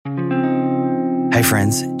Hey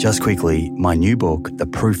friends, just quickly, my new book, The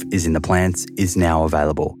Proof is in the Plants, is now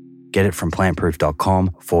available. Get it from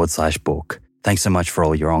plantproof.com/book. Thanks so much for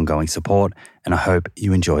all your ongoing support, and I hope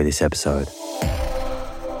you enjoy this episode.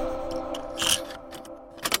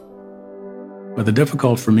 But the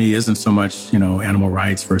difficult for me isn't so much, animal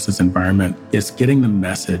rights versus environment. It's getting the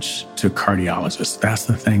message to cardiologists. That's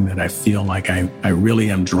the thing that I feel like I really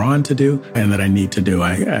am drawn to do and that I need to do.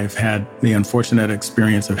 I've had the unfortunate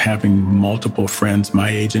experience of having multiple friends my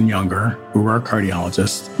age and younger who are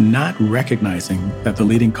cardiologists, not recognizing that the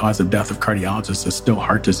leading cause of death of cardiologists is still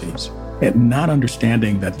heart disease. And not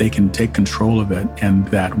understanding that they can take control of it and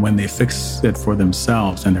that when they fix it for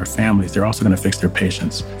themselves and their families, they're also going to fix their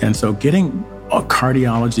patients. And so getting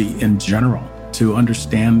cardiology in general to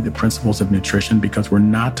understand the principles of nutrition, because we're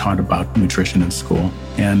not taught about nutrition in school.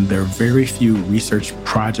 And there are very few research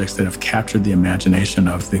projects that have captured the imagination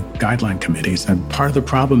of the guideline committees. And part of the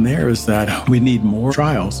problem there is that we need more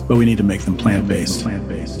trials, but we need to make them plant-based.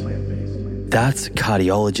 That's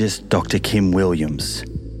cardiologist Dr. Kim Williams.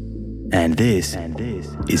 And this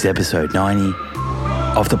is episode 90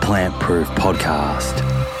 of the Plant Proof Podcast.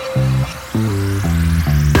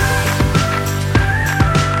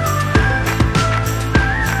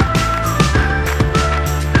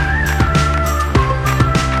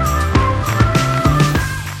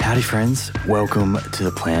 Howdy friends, welcome to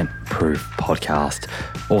the Plant Proof Podcast.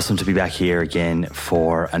 Awesome to be back here again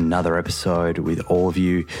for another episode with all of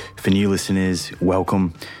you. For new listeners,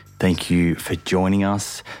 welcome. Thank you for joining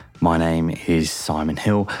us. My name is Simon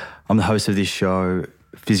Hill. I'm the host of this show,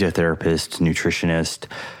 physiotherapist, nutritionist,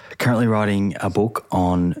 currently writing a book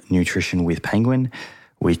on nutrition with Penguin,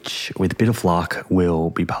 which with a bit of luck will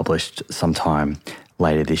be published sometime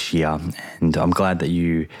later this year. And I'm glad that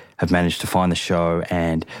you have managed to find the show,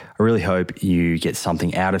 and I really hope you get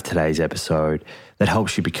something out of today's episode that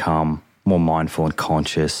helps you become more mindful and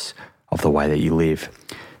conscious of the way that you live.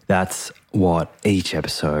 That's what each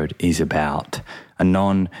episode is about. A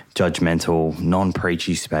non-judgmental,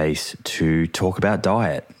 non-preachy space to talk about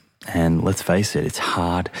diet. And let's face it, it's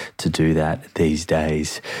hard to do that these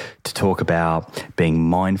days, to talk about being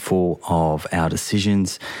mindful of our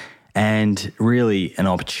decisions, and really an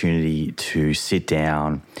opportunity to sit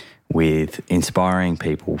down with inspiring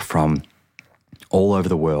people from all over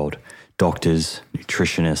the world, doctors,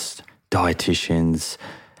 nutritionists, dietitians,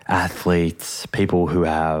 athletes, people who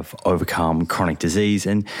have overcome chronic disease,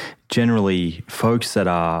 and generally folks that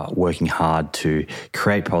are working hard to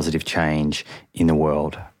create positive change in the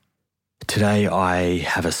world. Today, I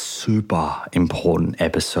have a super important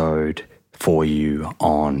episode for you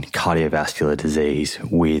on cardiovascular disease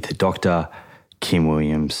with Dr. Kim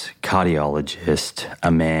Williams, cardiologist, a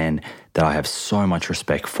man that I have so much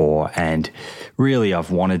respect for, and really I've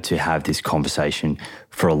wanted to have this conversation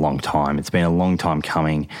for a long time. It's been a long time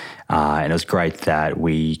coming, and it was great that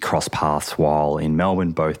we crossed paths while in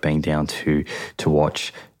Melbourne, both being down to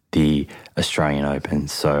watch the Australian Open.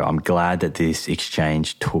 So I'm glad that this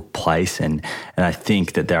exchange took place, and I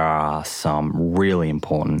think that there are some really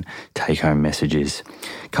important take-home messages.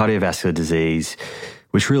 Cardiovascular disease,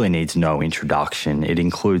 which really needs no introduction. It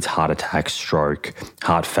includes heart attack, stroke,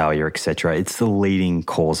 heart failure, etc. It's the leading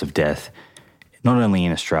cause of death, not only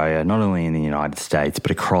in Australia, not only in the United States,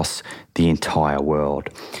 but across the entire world.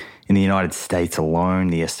 In the United States alone,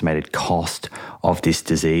 the estimated cost of this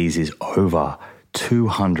disease is over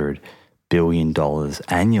 $200 billion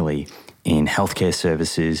annually in healthcare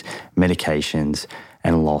services, medications,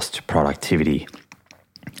 and lost productivity.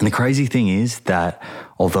 And the crazy thing is that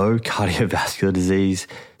although cardiovascular disease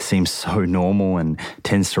seems so normal and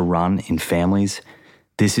tends to run in families,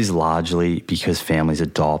 this is largely because families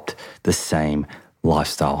adopt the same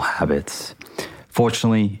lifestyle habits.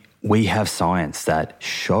 Fortunately, we have science that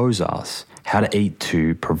shows us how to eat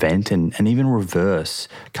to prevent and even reverse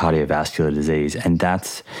cardiovascular disease. And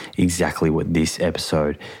that's exactly what this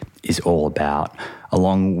episode is all about,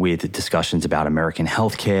 along with discussions about American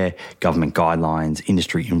healthcare, government guidelines,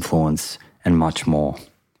 industry influence, and much more.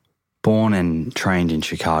 Born and trained in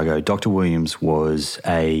Chicago, Dr. Williams was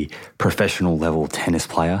a professional level tennis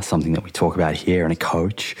player, something that we talk about here, and a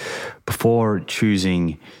coach, before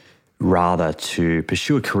choosing rather to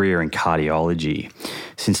pursue a career in cardiology.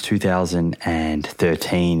 Since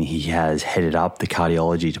 2013, he has headed up the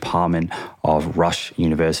cardiology department of Rush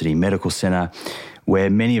University Medical Center, where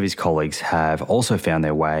many of his colleagues have also found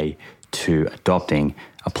their way to adopting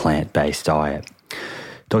a plant-based diet.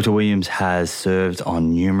 Dr. Williams has served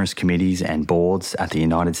on numerous committees and boards at the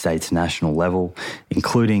United States national level,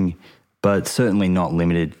 including, but certainly not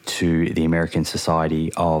limited to, the American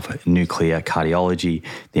Society of Nuclear Cardiology,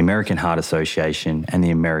 the American Heart Association, and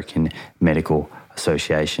the American Medical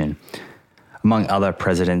Association. Among other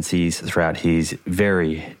presidencies throughout his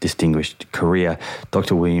very distinguished career,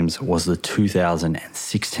 Dr. Williams was the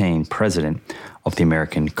 2016 president of the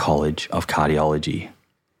American College of Cardiology.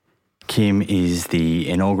 Kim is the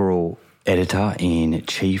inaugural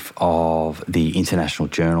editor-in-chief of the International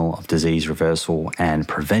Journal of Disease Reversal and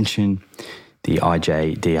Prevention, the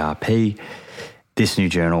IJDRP. This new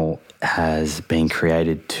journal has been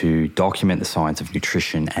created to document the science of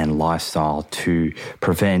nutrition and lifestyle to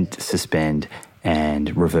prevent, suspend,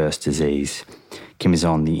 and reverse disease. Kim is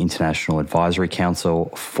on the International Advisory Council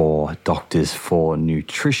for Doctors for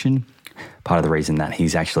Nutrition, part of the reason that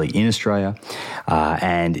he's actually in Australia,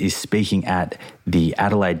 and is speaking at the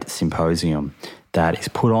Adelaide Symposium that is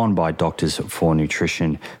put on by Doctors for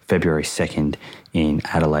Nutrition February 2nd in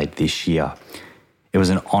Adelaide this year. It was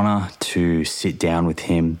an honour to sit down with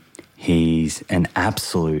him. He's an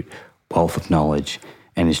absolute wealth of knowledge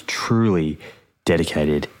and is truly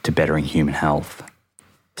dedicated to bettering human health.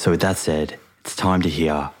 So with that said, it's time to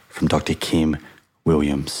hear from Dr. Kim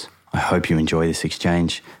Williams. I hope you enjoy this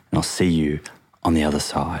exchange, and I'll see you on the other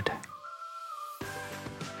side.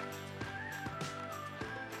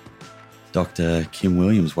 Dr. Kim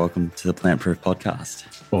Williams, welcome to the Plant Proof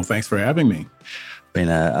Podcast. Well, thanks for having me. Been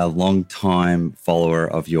a long time follower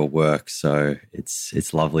of your work, so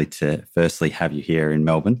it's lovely to firstly have you here in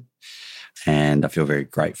Melbourne, and I feel very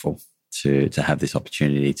grateful to have this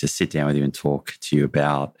opportunity to sit down with you and talk to you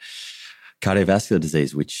about cardiovascular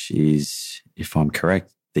disease, which is, if I'm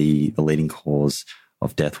correct, the leading cause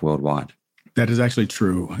of death worldwide. That is actually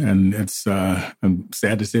true, and it's I'm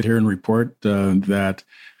sad to sit here and report that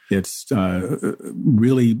it's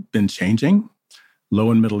really been changing. Low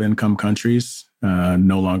and middle income countries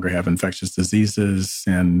no longer have infectious diseases,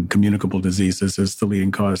 and communicable diseases as the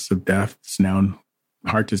leading cause of death. It's now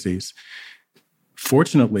heart disease.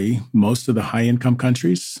 Fortunately, most of the high income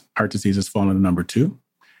countries, heart disease has fallen to number 2.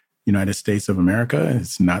 United States of America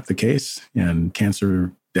is not the case, and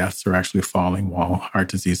cancer deaths are actually falling while heart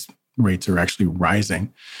disease rates are actually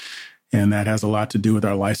rising. And that has a lot to do with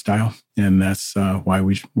our lifestyle, and that's why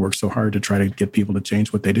we work so hard to try to get people to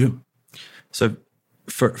change what they do. So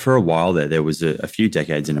for a while there was a few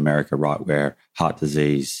decades in America, right, where heart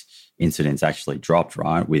disease incidence actually dropped,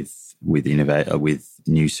 right, with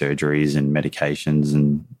new surgeries and medications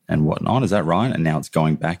and whatnot. Is that right? And now it's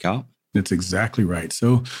going back up? That's exactly right.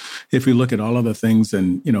 So if we look at all of the things,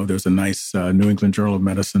 and, there's a nice New England Journal of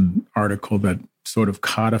Medicine article that sort of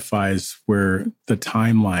codifies where the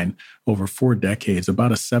timeline over 4 decades,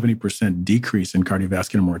 about a 70% decrease in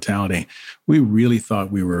cardiovascular mortality. We really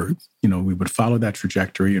thought we would follow that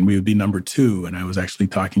trajectory and we would be number 2. And I was actually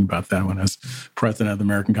talking about that when I was president of the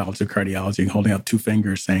American College of Cardiology, holding up 2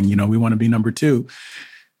 fingers saying, we want to be number 2.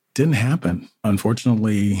 Didn't happen.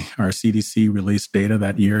 Unfortunately, our CDC released data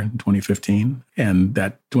that year in 2015, and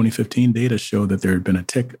that 2015 data showed that there had been a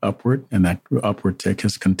tick upward, and that upward tick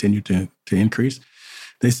has continued to increase.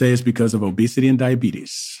 They say it's because of obesity and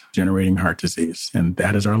diabetes generating heart disease, and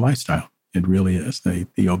that is our lifestyle. It really is. The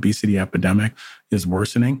obesity epidemic is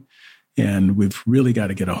worsening, and we've really got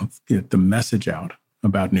to get the message out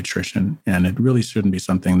about nutrition, and it really shouldn't be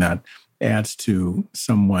something that adds to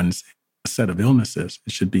someone's set of illnesses.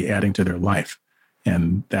 It should be adding to their life.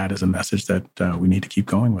 And that is a message that we need to keep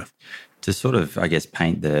going with. To sort of, I guess,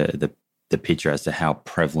 paint the picture as to how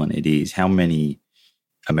prevalent it is, how many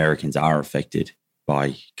Americans are affected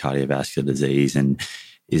by cardiovascular disease? And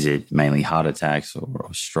is it mainly heart attacks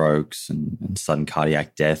or strokes and sudden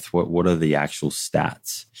cardiac death? What are the actual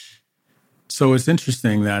stats? So it's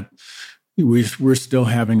interesting that we're still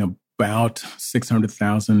having about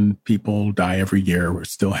 600,000 people die every year. We're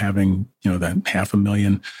still having, that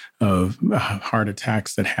 500,000 of heart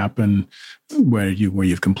attacks that happen where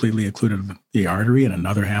you've completely occluded the artery, and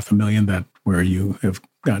another 500,000 where you have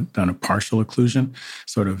done a partial occlusion,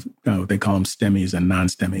 sort of, they call them STEMIs and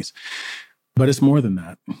non-STEMIs. But it's more than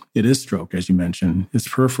that. It is stroke, as you mentioned. It's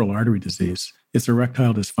peripheral artery disease. It's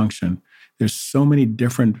erectile dysfunction. There's so many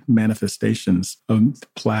different manifestations of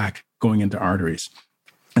plaque going into arteries.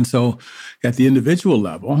 And so at the individual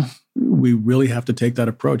level, we really have to take that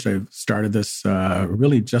approach. I started this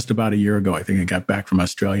really just about a year ago. I think I got back from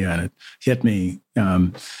Australia, and it hit me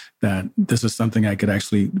that this is something I could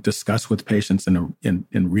actually discuss with patients in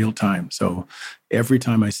real time. So every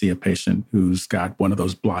time I see a patient who's got one of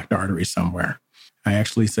those blocked arteries somewhere, I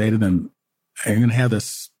actually say to them, I'm going to have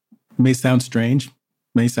this, may sound strange,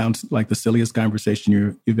 may sound like the silliest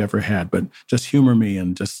conversation you've ever had, but just humor me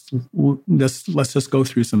and let's just go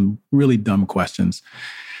through some really dumb questions.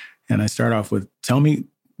 And I start off with, tell me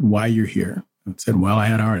why you're here. I said, well, I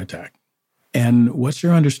had a heart attack. And what's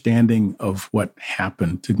your understanding of what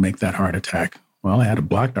happened to make that heart attack? Well, I had a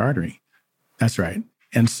blocked artery. That's right.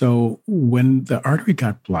 And so when the artery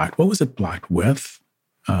got blocked, what was it blocked with?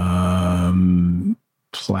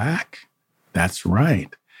 Plaque. That's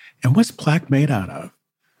right. And what's plaque made out of?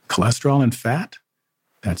 Cholesterol and fat?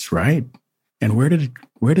 That's right. And where did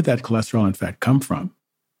that cholesterol and fat come from?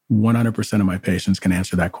 100% of my patients can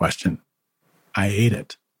answer that question. I ate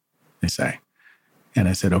it, they say. And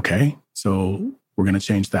I said, okay, so we're going to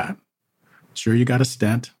change that. Sure, you got a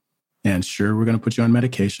stent, and sure, we're going to put you on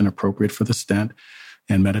medication appropriate for the stent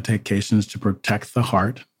and medications to protect the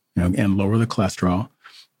heart, and lower the cholesterol,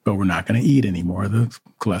 but we're not going to eat any more of the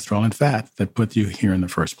cholesterol and fat that put you here in the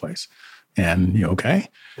first place. And you okay?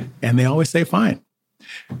 And they always say, fine.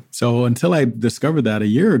 So until I discovered that a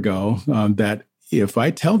year ago, that if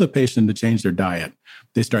I tell the patient to change their diet,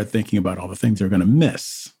 they start thinking about all the things they're going to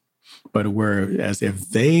miss. But whereas if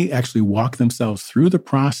they actually walk themselves through the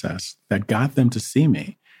process that got them to see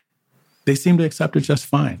me, they seem to accept it just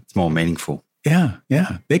fine. It's more meaningful. Yeah.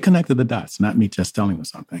 They connected the dots, not me just telling them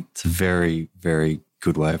something. It's a very, very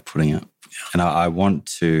good way of putting it. And I want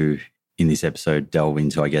to, in this episode, delve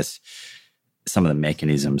into, I guess, some of the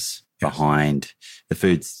mechanisms behind the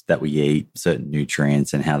foods that we eat, certain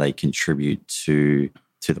nutrients, and how they contribute to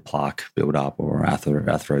the plaque buildup or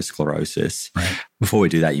atherosclerosis. Right. Before we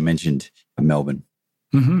do that, you mentioned Melbourne.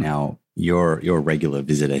 Mm-hmm. Now, you're a regular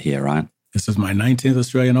visitor here, right? This is my 19th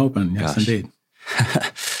Australian Open. Yes, indeed.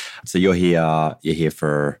 So you're here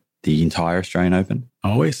for the entire Australian Open?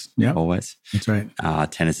 Always. Yeah. Always. That's right.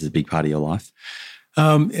 Tennis is a big part of your life?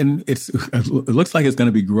 And it looks like it's going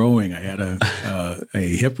to be growing. I had a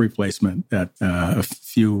hip replacement that a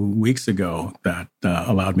few weeks ago that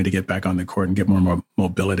allowed me to get back on the court and get more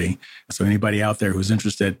mobility. So anybody out there who's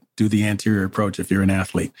interested, do the anterior approach if you're an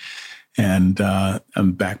athlete. And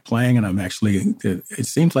I'm back playing, and I'm actually, it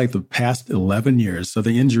seems like the past 11 years. So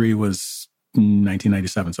the injury was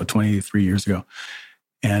 1997, so 23 years ago.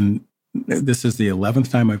 And this is the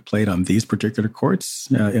 11th time I've played on these particular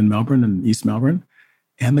courts in Melbourne and East Melbourne.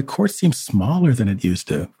 And the court seems smaller than it used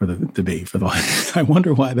to be. I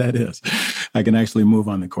wonder why that is. I can actually move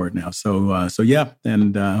on the court now. So yeah,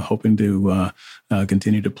 and hoping to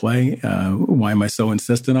continue to play. Why am I so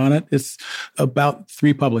insistent on it? It's about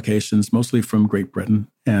 3 publications, mostly from Great Britain,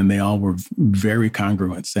 and they all were very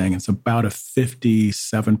congruent, saying it's about a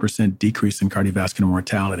 57% decrease in cardiovascular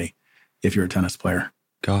mortality if you're a tennis player.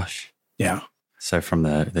 Gosh. Yeah. So from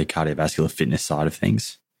the cardiovascular fitness side of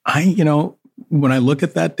things, when I look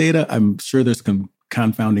at that data, I'm sure there's some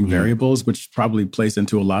confounding variables, which probably plays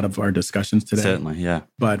into a lot of our discussions today. Certainly, yeah.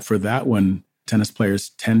 But for that one, tennis players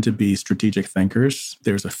tend to be strategic thinkers.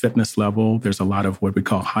 There's a fitness level. There's a lot of what we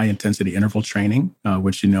call high-intensity interval training,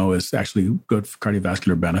 which is actually good for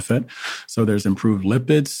cardiovascular benefit. So there's improved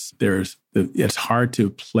lipids. It's hard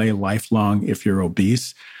to play lifelong if you're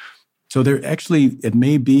obese. So it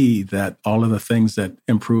may be that all of the things that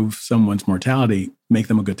improve someone's mortality make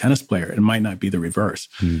them a good tennis player. It might not be the reverse.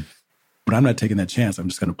 But I'm not taking that chance. I'm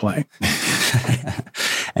just going to play.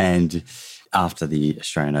 And after the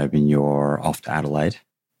Australian Open, you're off to Adelaide?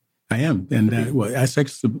 I am. And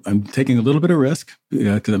I'm taking a little bit of risk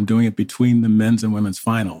because I'm doing it between the men's and women's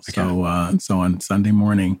finals. Okay. So on Sunday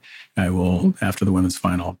morning, I will, after the women's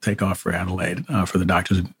final, take off for Adelaide for the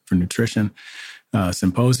Doctors for Nutrition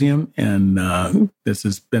symposium. And this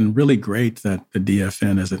has been really great that the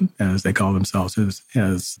DFN, as they call themselves,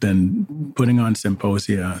 has been putting on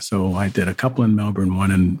symposia. So I did a couple in Melbourne,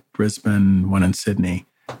 one in Brisbane, one in Sydney.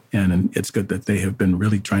 And it's good that they have been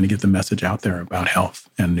really trying to get the message out there about health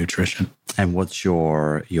and nutrition. And what's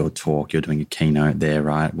your talk? You're doing a keynote there,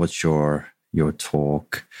 right? What's your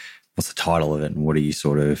talk? What's the title of it, and what are you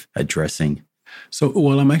sort of addressing? So,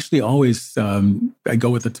 I'm actually always, I go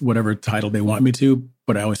with whatever title they want me to,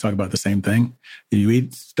 but I always talk about the same thing. You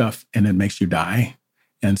eat stuff and it makes you die.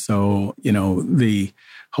 And so, the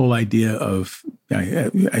whole idea of, I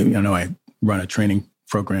run a training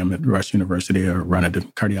program at Rush University, or run a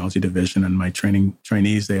cardiology division, and my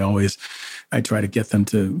trainees, I try to get them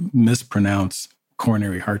to mispronounce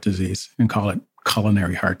coronary heart disease and call it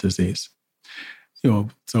culinary heart disease.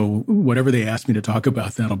 So whatever they ask me to talk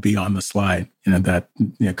about, that'll be on the slide. That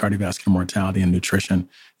cardiovascular mortality and nutrition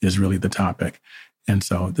is really the topic. And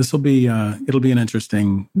so this will be, it'll be an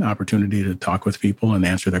interesting opportunity to talk with people and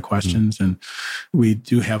answer their questions. And we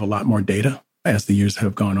do have a lot more data as the years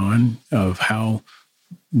have gone on of how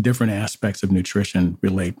different aspects of nutrition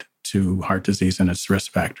relate to heart disease and its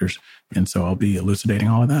risk factors. And so I'll be elucidating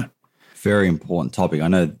all of that. Very important topic. I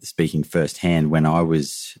know, speaking firsthand, when I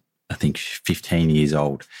was I think, 15 years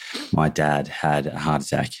old, my dad had a heart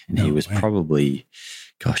attack, and he was probably,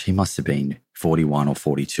 he must have been 41 or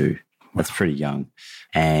 42. That's pretty young.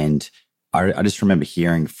 And I just remember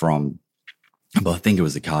hearing from, I think it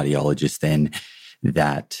was a cardiologist then,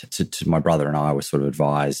 that to my brother and I were sort of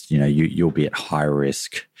advised, you'll be at high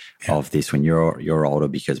risk of this when you're older,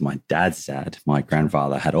 because my dad's dad, my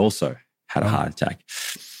grandfather, had also had a heart attack.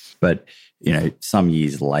 But, some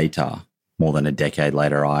years later, more than a decade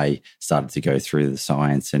later, I started to go through the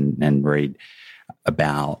science and read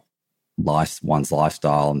about one's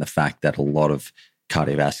lifestyle and the fact that a lot of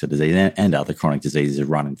cardiovascular disease and other chronic diseases are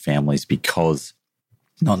run in families because,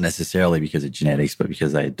 not necessarily because of genetics, but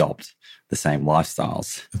because they adopt the same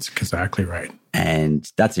lifestyles. That's exactly right. And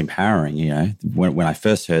that's empowering. When I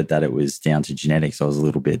first heard that it was down to genetics, I was a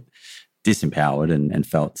little bit disempowered and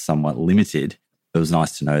felt somewhat limited. It was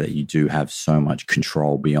nice to know that you do have so much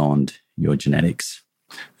control beyond your genetics.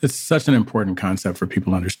 It's such an important concept for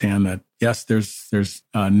people to understand that, yes, there's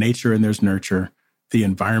nature and there's nurture. The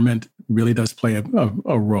environment really does play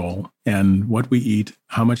a role, and what we eat,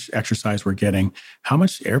 how much exercise we're getting, how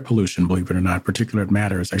much air pollution, believe it or not, particulate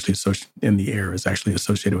matter is actually in the air is actually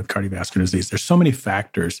associated with cardiovascular disease. There's so many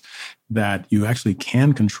factors that you actually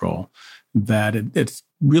can control that it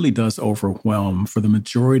really does overwhelm for the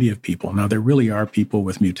majority of people. Now, there really are people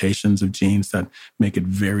with mutations of genes that make it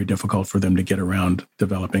very difficult for them to get around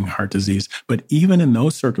developing heart disease. But even in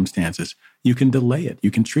those circumstances, you can delay it. You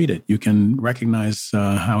can treat it. You can recognize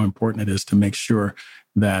how important it is to make sure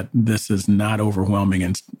that this is not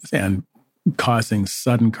overwhelming and causing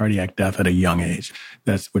sudden cardiac death at a young age.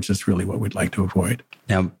 Which is really what we'd like to avoid.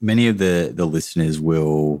 Now, many of the listeners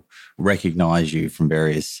will recognize you from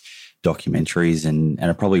various documentaries and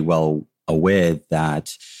are probably well aware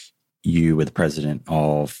that you were the president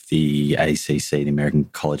of the ACC, the American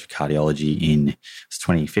College of Cardiology, in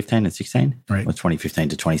 2015 and 16, right? Or 2015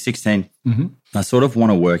 to 2016. Mm-hmm. I sort of want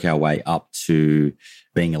to work our way up to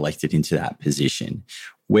being elected into that position.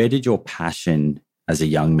 Where did your passion as a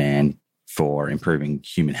young man for improving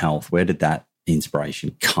human health, where did that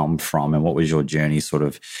inspiration come from? And what was your journey sort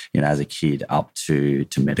of, as a kid up to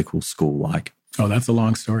medical school like? Oh, that's a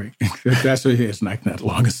long story. Actually, it's not that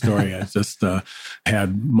long a story. I just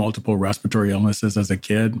had multiple respiratory illnesses as a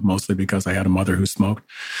kid, mostly because I had a mother who smoked.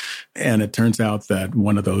 And it turns out that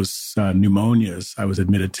one of those pneumonias, I was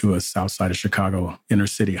admitted to a south side of Chicago inner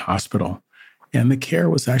city hospital. And the care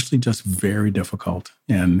was actually just very difficult.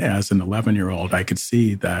 And as an 11-year-old, I could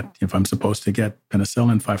see that if I'm supposed to get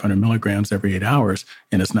penicillin 500 milligrams every 8 hours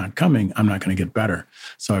and it's not coming, I'm not going to get better.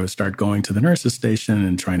 So I would start going to the nurse's station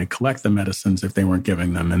and trying to collect the medicines if they weren't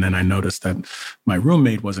giving them. And then I noticed that my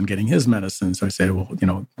roommate wasn't getting his medicine. So I said, well,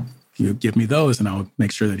 you give me those and I'll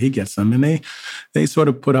make sure that he gets them. And they sort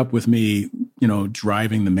of put up with me,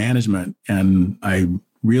 driving the management. And I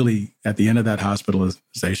really, at the end of that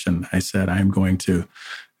hospitalization, I said, I'm going to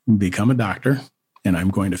become a doctor and I'm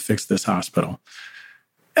going to fix this hospital.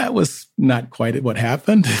 That was not quite what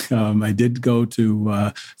happened. I did go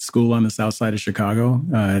to school on the south side of Chicago,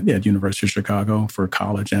 at University of Chicago, for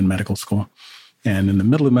college and medical school. And in the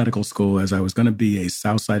middle of medical school, as I was going to be a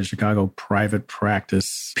south side of Chicago private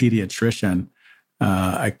practice pediatrician,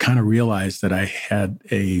 I kind of realized that I had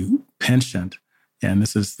a penchant. And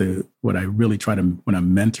this is what I really try to, when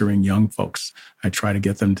I'm mentoring young folks, I try to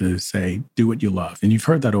get them to say, do what you love. And you've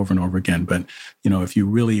heard that over and over again. But, if you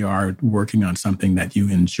really are working on something that you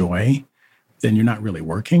enjoy, then you're not really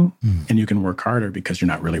working. And you can work harder because you're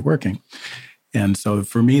not really working. And so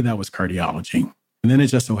for me, that was cardiology. And then it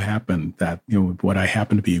just so happened that, what I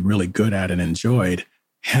happened to be really good at and enjoyed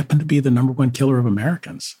happened to be the number one killer of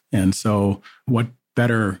Americans. And so what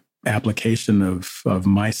better application of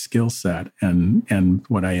my skill set and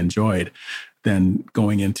what I enjoyed than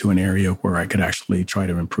going into an area where I could actually try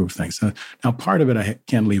to improve things. So now, part of it I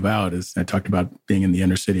can't leave out is I talked about being in the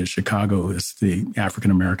inner city of Chicago is the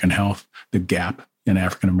African-American health, the gap in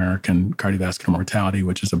African-American cardiovascular mortality,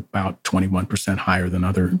 which is about 21% higher than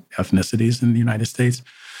other ethnicities in the United States.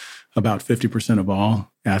 About 50% of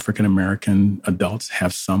all African-American adults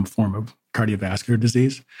have some form of cardiovascular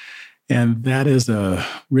disease. And that is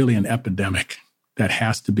really an epidemic that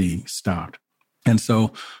has to be stopped. And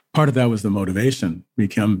so part of that was the motivation,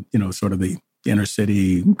 become, sort of the inner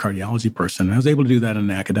city cardiology person. And I was able to do that in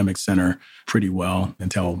an academic center pretty well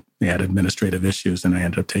until they had administrative issues. And I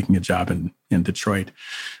ended up taking a job in Detroit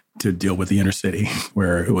to deal with the inner city,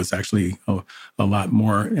 where it was actually a lot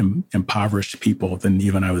more impoverished people than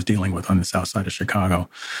even I was dealing with on the south side of Chicago.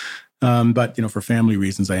 But, for family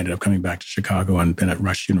reasons, I ended up coming back to Chicago and been at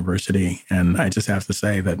Rush University. And I just have to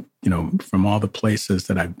say that, from all the places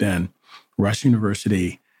that I've been, Rush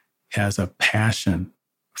University has a passion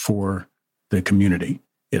for the community.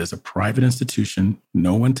 It is a private institution.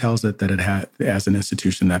 No one tells it that it as an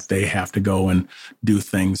institution that they have to go and do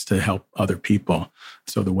things to help other people.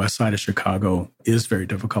 So the west side of Chicago is very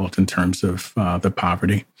difficult in terms of the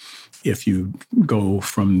poverty. If you go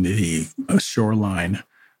from the shoreline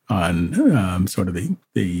on sort of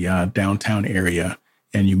the downtown area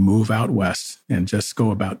and you move out west and just go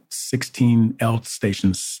about 16 L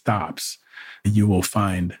station stops, you will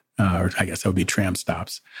find, or I guess that would be tram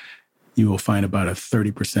stops, you will find about a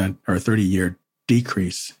 30% or 30-year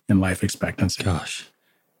decrease in life expectancy. Gosh.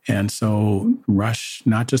 And so Rush,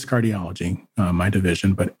 not just cardiology, my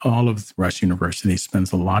division, but all of Rush University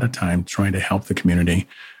spends a lot of time trying to help the community,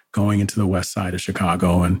 going into the west side of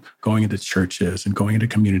Chicago and going into churches and going into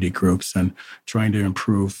community groups and trying to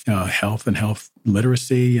improve health and health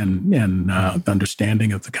literacy and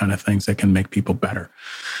understanding of the kind of things that can make people better.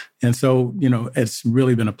 And so, it's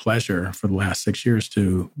really been a pleasure for the last 6 years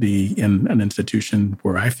to be in an institution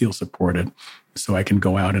where I feel supported so I can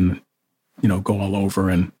go out and, go all over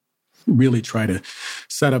and really try to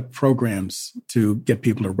set up programs to get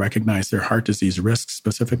people to recognize their heart disease risks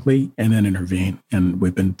specifically and then intervene. And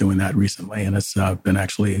we've been doing that recently, and it's been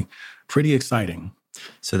actually pretty exciting.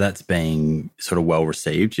 So that's being sort of well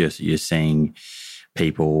received. You're seeing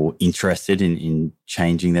people interested in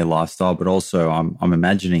changing their lifestyle, but also I'm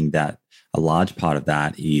imagining that a large part of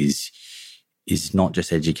that is not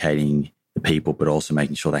just educating the people, but also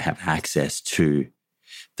making sure they have access to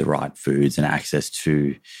the right foods and access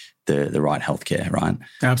to the right healthcare, right?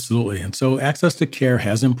 Absolutely. And so access to care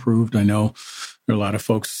has improved. I know there are a lot of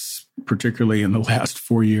folks, particularly in the last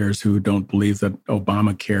 4 years, who don't believe that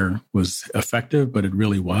Obamacare was effective, but it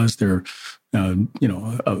really was. There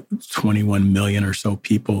are, 21 million or so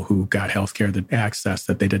people who got healthcare that access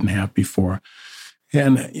that they didn't have before.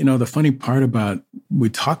 And, the funny part about, we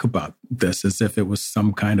talk about this as if it was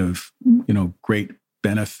some kind of, great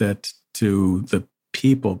benefit to the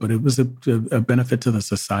people, but it was a benefit to the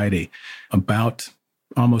society. About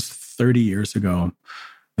almost 30 years ago,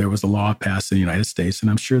 there was a law passed in the United States, and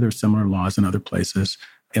I'm sure there's similar laws in other places.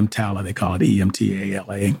 EMTALA, they call it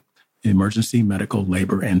EMTALA, Emergency Medical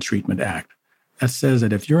Labor and Treatment Act. That says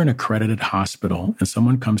that if you're in an accredited hospital and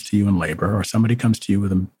someone comes to you in labor or somebody comes to you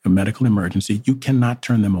with a medical emergency, you cannot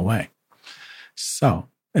turn them away. So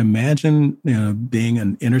imagine being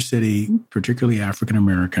an inner city, particularly African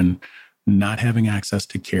American, not having access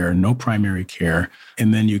to care, no primary care,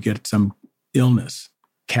 and then you get some illness,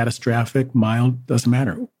 catastrophic, mild, doesn't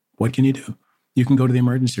matter. What can you do? You can go to the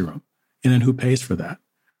emergency room. And then who pays for that?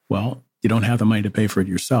 Well, you don't have the money to pay for it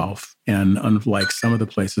yourself. And unlike some of the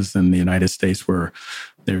places in the United States where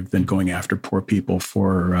they've been going after poor people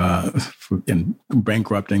for and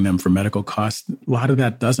bankrupting them for medical costs, a lot of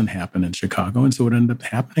that doesn't happen in Chicago. And so what ended up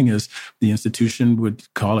happening is the institution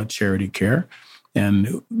would call it charity care.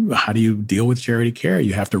 And how do you deal with charity care?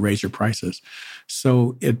 You have to raise your prices.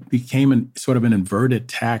 So it became sort of an inverted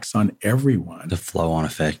tax on everyone. The flow-on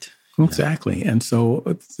effect. Exactly. And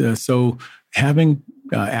so having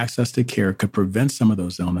access to care could prevent some of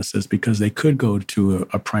those illnesses because they could go to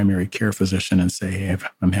a primary care physician and say, hey,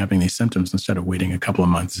 I'm having these symptoms, instead of waiting a couple of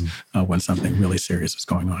months when something really serious is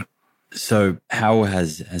going on. So how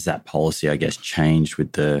has that policy, I guess, changed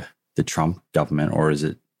with the Trump government, or is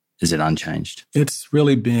it unchanged? It's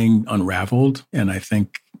really being unraveled. And I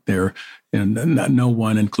think no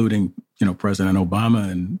one, including, President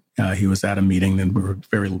Obama, and he was at a meeting and we were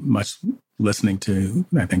very much listening to,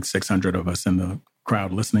 I think 600 of us in the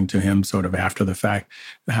crowd listening to him sort of after the fact,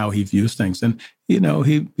 how he views things. And,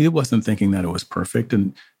 he wasn't thinking that it was perfect.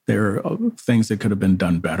 And there are things that could have been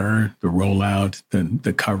done better, the rollout,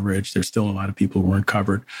 the coverage. There's still a lot of people who weren't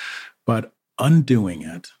covered. But undoing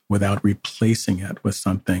it without replacing it with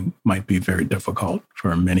something might be very difficult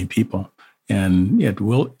for many people. And it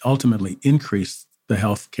will ultimately increase the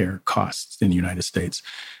healthcare costs in the United States.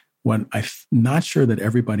 What I'm not sure that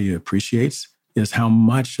everybody appreciates is how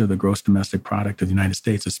much of the gross domestic product of the United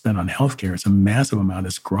States is spent on healthcare. It's a massive amount.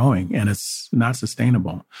 It's growing, and it's not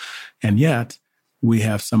sustainable. And yet, we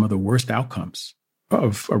have some of the worst outcomes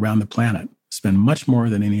of around the planet. Spend much more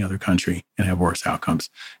than any other country and have worse outcomes.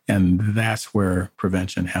 And that's where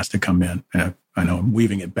prevention has to come in. And I know I'm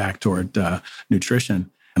weaving it back toward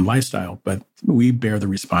nutrition and lifestyle, but we bear the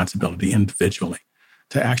responsibility individually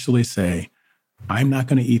to actually say, I'm not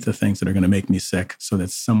going to eat the things that are going to make me sick so that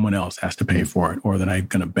someone else has to pay for it, or that I'm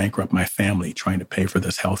going to bankrupt my family trying to pay for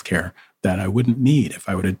this healthcare that I wouldn't need if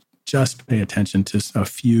I would have just pay attention to a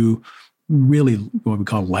few really what we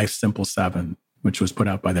call life simple 7 which was put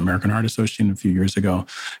out by the American Heart Association a few years ago.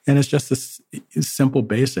 And it's just this simple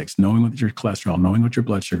basics, knowing what your cholesterol, knowing what your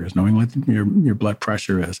blood sugar is, knowing what your blood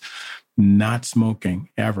pressure is, not smoking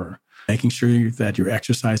ever, making sure that you're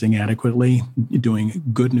exercising adequately, doing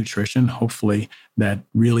good nutrition. Hopefully that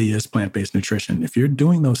really is plant-based nutrition. If you're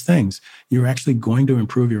doing those things, you're actually going to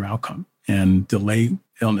improve your outcome and delay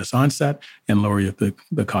illness onset and lower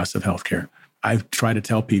the cost of healthcare. I try to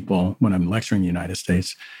tell people when I'm lecturing in the United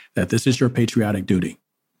States that this is your patriotic duty.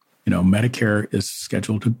 Medicare is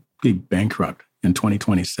scheduled to be bankrupt in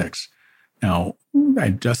 2026. Now, I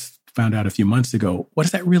just found out a few months ago, what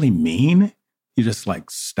does that really mean? You just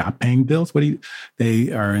stop paying bills?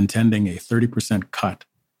 They are intending a 30% cut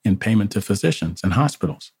in payment to physicians and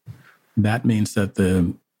hospitals. That means that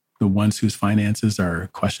the ones whose finances are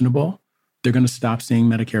questionable, they're going to stop seeing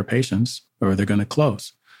Medicare patients or they're going to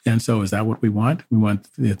close. And so is that what we want? We want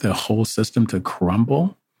the whole system to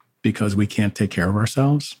crumble because we can't take care of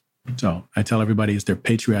ourselves? So I tell everybody it's their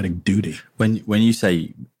patriotic duty. When you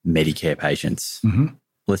say Medicare patients,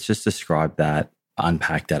 let's just describe that,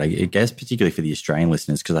 unpack that, I guess, particularly for the Australian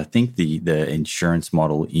listeners, because I think the insurance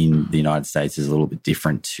model in the United States is a little bit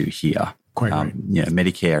different to here. Quite right.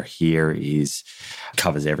 Medicare here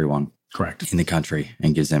covers everyone. Correct. In the country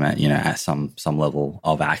and gives them at some level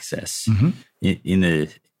of access.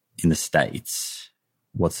 In the States,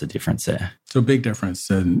 what's the difference there? So big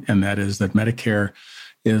difference, and that is that Medicare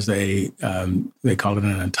is they call it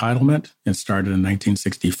an entitlement. It started in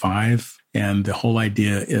 1965, and the whole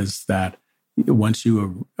idea is that once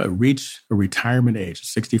you reach a retirement age,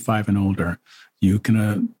 65 and older, you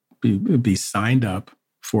can be signed up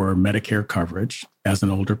for Medicare coverage as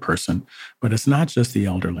an older person. But it's not just the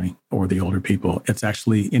elderly or the older people. It's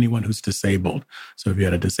actually anyone who's disabled. So if you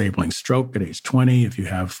had a disabling stroke at age 20, if you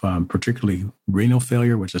have particularly renal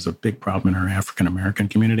failure, which is a big problem in our African-American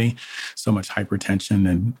community, so much hypertension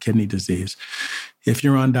and kidney disease. If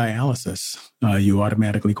you're on dialysis, you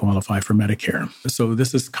automatically qualify for Medicare. So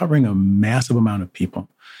this is covering a massive amount of people.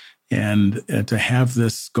 And to have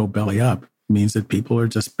this go belly up means that people are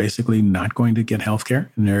just basically not going to get healthcare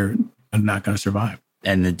and they're not going to survive.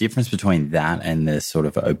 And the difference between that and the sort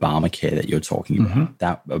of Obamacare that you're talking about,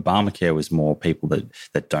 that Obamacare was more people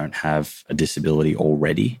that don't have a disability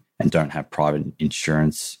already and don't have private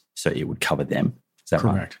insurance, so it would cover them. Is that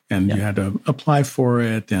correct? Right? And you had to apply for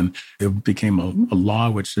it, and it became a law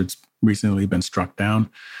which has recently been struck down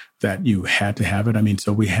that you had to have it. I mean,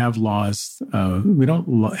 so we have laws. We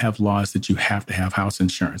don't have laws that you have to have house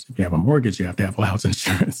insurance. If you have a mortgage, you have to have house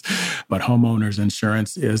insurance. But homeowners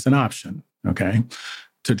insurance is an option, okay?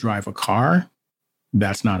 To drive a car,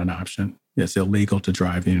 that's not an option. It's illegal to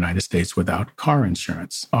drive in the United States without car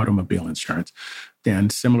insurance, automobile insurance.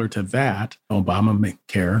 And similar to that,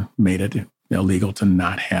 Obamacare made it illegal to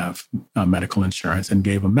not have medical insurance and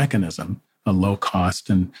gave a mechanism, a low cost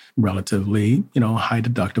and relatively, high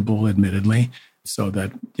deductible, admittedly, so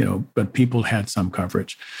that, but people had some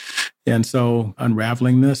coverage. And so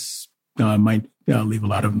unraveling this might leave a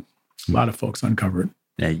lot of folks uncovered.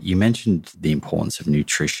 Now, you mentioned the importance of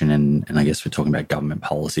nutrition, and I guess we're talking about government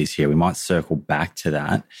policies here. We might circle back to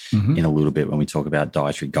that in a little bit when we talk about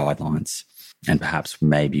dietary guidelines and perhaps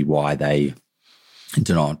maybe why they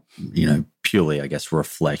do not, purely, I guess,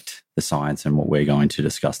 reflect the science and what we're going to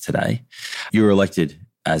discuss today. You were elected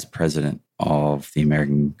as president of the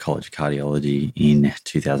American College of Cardiology in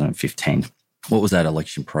 2015. What was that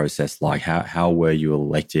election process like? How were you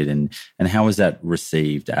elected, and how was that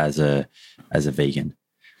received as a vegan?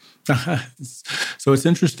 So it's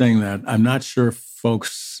interesting that I'm not sure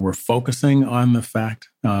folks were focusing on the fact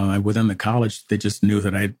within the college. They just knew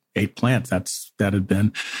that I ate plants. I'd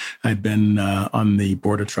been on the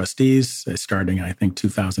board of trustees starting, I think,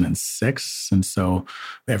 2006. And so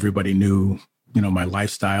everybody knew, my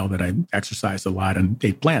lifestyle, that I exercised a lot and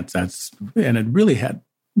ate plants. And it really had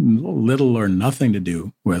little or nothing to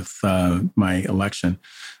do with my election.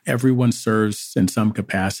 Everyone serves in some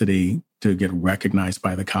capacity to get recognized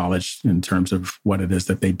by the college in terms of what it is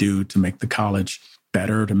that they do to make the college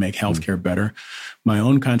better, to make healthcare better. My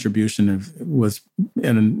own contribution was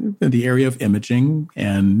in the area of imaging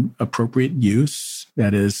and appropriate use.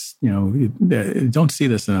 That is, you don't see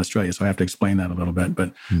this in Australia, so I have to explain that a little bit.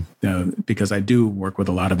 But because I do work with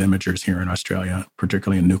a lot of imagers here in Australia,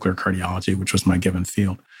 particularly in nuclear cardiology, which was my given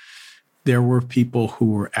field, there were people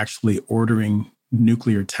who were actually ordering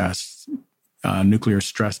nuclear tests, nuclear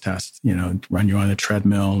stress tests, run you on a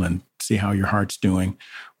treadmill and see how your heart's doing,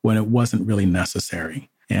 when it wasn't really necessary.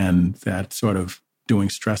 And that sort of doing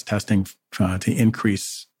stress testing to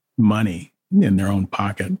increase money in their own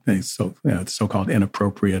pocket, so-called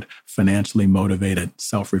inappropriate, financially motivated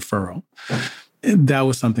self-referral. that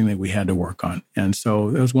was something that we had to work on. And so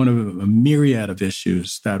it was one of a myriad of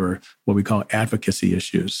issues that were what we call advocacy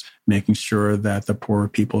issues, making sure that the poor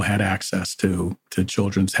people had access to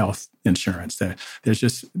children's health insurance. There's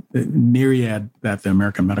just a myriad that the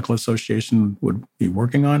American Medical Association would be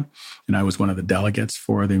working on. And I was one of the delegates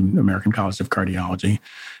for the American College of Cardiology.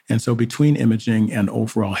 And so between imaging and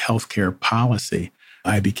overall healthcare policy,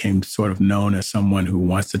 I became sort of known as someone who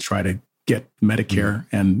wants to try to get Medicare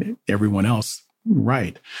and everyone else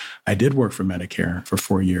right. I did work for Medicare for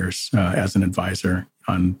 4 years as an advisor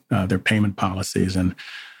on their payment policies. And,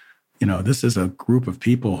 this is a group of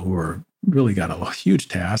people who are really got a huge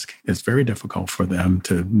task. It's very difficult for them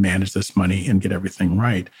to manage this money and get everything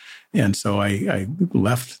right. And so I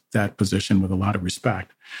left that position with a lot of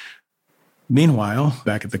respect. Meanwhile,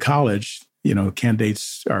 back at the college,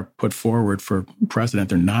 candidates are put forward for president,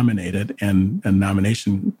 they're nominated, and a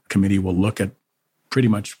nomination committee will look at pretty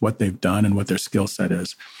much what they've done and what their skill set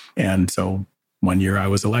is. And so one year I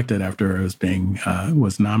was elected after I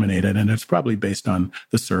was nominated, and it's probably based on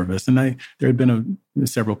the service. And there had been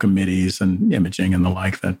several committees and imaging and the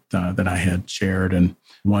like that I had chaired. And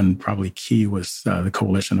one probably key was the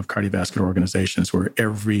Coalition of Cardiovascular Organizations, where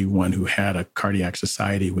everyone who had a cardiac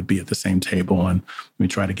society would be at the same table. And we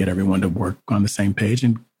try to get everyone to work on the same page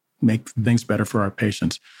and make things better for our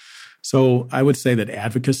patients. So I would say that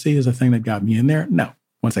advocacy is a thing that got me in there. Now,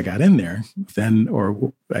 once I got in there,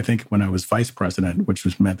 or I think when I was vice president,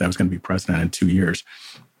 which meant that I was going to be president in 2 years,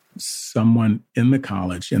 someone in the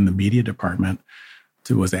college, in the media department,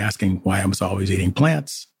 was asking why I was always eating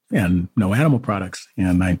plants and no animal products.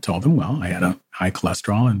 And I told them, well, I had a high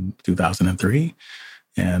cholesterol in 2003,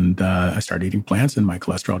 and I started eating plants, and my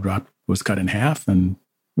cholesterol was cut in half, and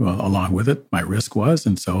along with it, my risk was,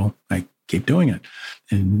 and so I keep doing it.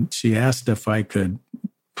 And she asked if I could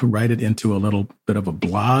write it into a little bit of a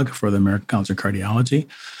blog for the American College of Cardiology,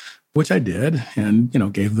 which I did, and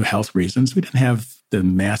gave the health reasons. We didn't have the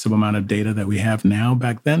massive amount of data that we have now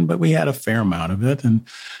back then, but we had a fair amount of it. And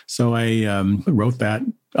so I wrote that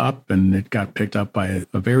up, and it got picked up by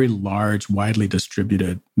a very large, widely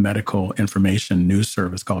distributed medical information news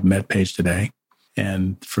service called MedPage Today.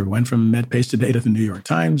 And went from MedPage Today to the New York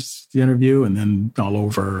Times, the interview, and then all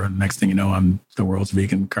over. And next thing you know, I'm the world's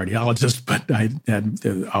vegan cardiologist. But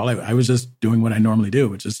I was just doing what I normally do,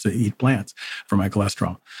 which is to eat plants for my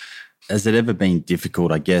cholesterol. Has it ever been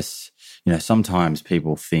difficult? I guess, sometimes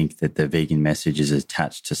people think that the vegan message is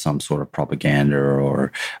attached to some sort of propaganda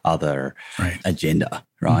or other agenda,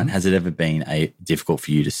 right? Mm-hmm. Has it ever been difficult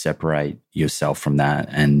for you to separate yourself from that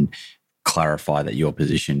and clarify that your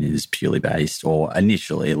position is purely based, or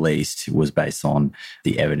initially at least, was based on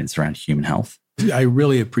the evidence around human health? I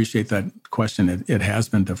really appreciate that question. It has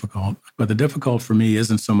been difficult, but the difficult for me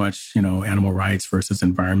isn't so much, animal rights versus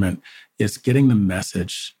environment. It's getting the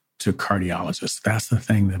message to cardiologists. That's the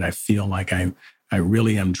thing that I feel like I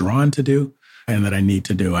really am drawn to do and that I need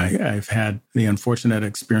to do. I've had the unfortunate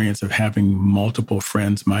experience of having multiple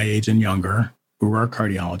friends my age and younger who are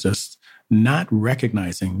cardiologists, not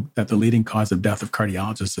recognizing that the leading cause of death of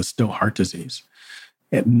cardiologists is still heart disease,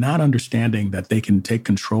 and not understanding that they can take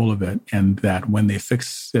control of it, and that when they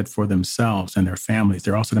fix it for themselves and their families,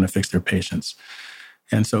 they're also going to fix their patients.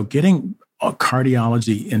 And so getting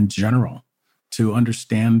cardiology in general to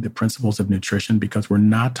understand the principles of nutrition, because we're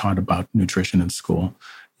not taught about nutrition in school.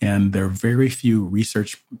 And there are very few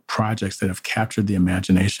research projects that have captured the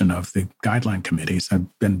imagination of the guideline committees.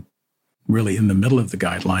 I've been really in the middle of the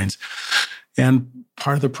guidelines. And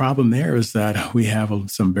part of the problem there is that we have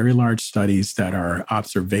some very large studies that are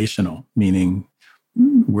observational, meaning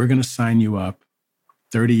we're going to sign you up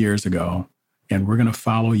 30 years ago, and we're going to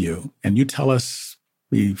follow you. And you tell us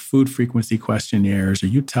the food frequency questionnaires, or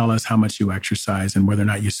you tell us how much you exercise and whether or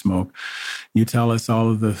not you smoke. You tell us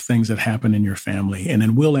all of the things that happen in your family, and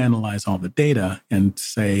then we'll analyze all the data and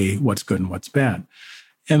say what's good and what's bad.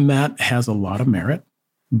 And that has a lot of merit,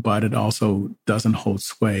 but it also doesn't hold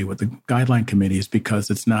sway with the guideline committees because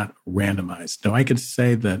it's not randomized. Now, I could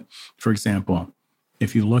say that, for example,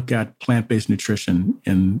 if you look at plant-based nutrition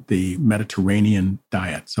in the Mediterranean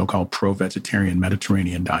diet, so-called pro-vegetarian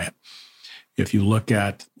Mediterranean diet, if you look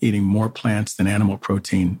at eating more plants than animal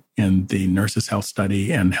protein in the Nurses' Health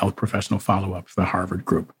Study and Health Professional Follow-Up, the Harvard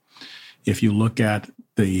group, if you look at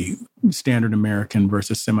the standard American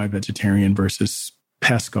versus semi-vegetarian versus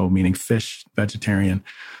pesco, meaning fish vegetarian,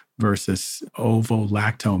 versus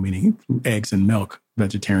ovo-lacto, meaning eggs and milk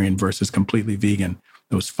vegetarian versus completely vegan,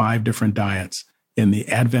 those 5 different diets in the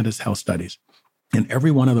Adventist health studies. In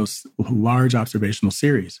every one of those large observational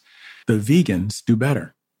series, the vegans do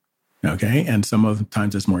better, okay? And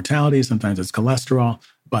sometimes it's mortality, sometimes it's cholesterol,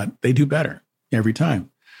 but they do better. every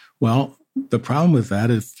time. Well, the problem with that,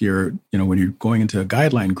 if you're, when you're going into a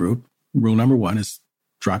guideline group, rule number one is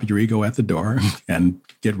drop your ego at the door and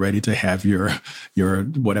get ready to have your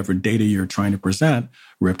whatever data you're trying to present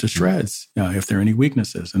ripped to shreds if there are any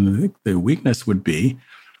weaknesses. And the weakness would be,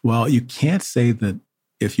 well, you can't say that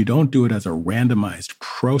if you don't do it as a randomized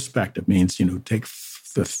prospective, means, take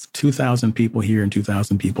the 2,000 people here and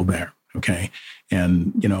 2,000 people there, okay?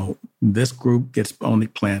 And, this group gets only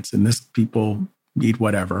plants and this people eat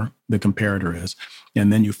whatever the comparator is.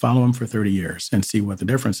 And then you follow them for 30 years and see what the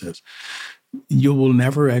difference is. You will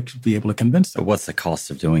never actually be able to convince them. But what's the cost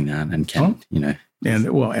of doing that? And and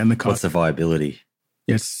the cost. What's the viability?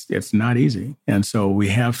 It's not easy. And so we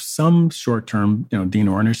have some short-term, Dean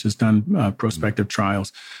Ornish has done prospective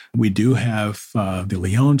trials. We do have the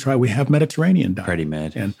Lyon trial. We have Mediterranean diet.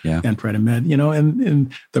 Predimed. And Predimed,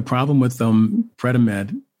 and the problem with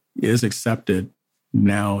Predimed is accepted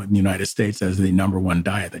now in the United States as the number one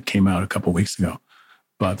diet that came out a couple of weeks ago.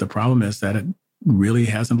 But the problem is that it really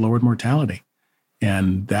hasn't lowered mortality.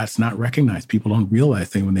 And that's not recognized. People don't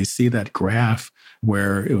realize when they see that graph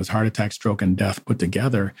where it was heart attack, stroke, and death put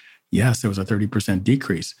together, yes, there was a 30%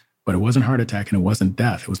 decrease, but it wasn't heart attack and it wasn't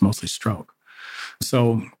death. It was mostly stroke.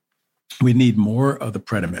 So we need more of the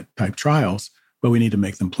Predimed type trials, but we need to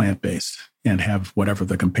make them plant-based and have whatever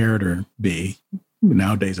the comparator be.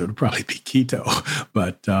 Nowadays, it would probably be keto,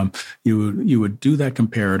 but you would do that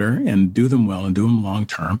comparator and do them well and do them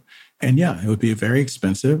long-term. And it would be very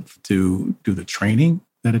expensive to do the training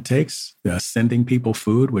that it takes, sending people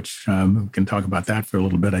food, which we can talk about that for a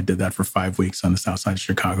little bit. I did that for 5 weeks on the south side of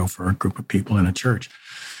Chicago for a group of people in a church.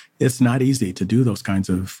 It's not easy to do those kinds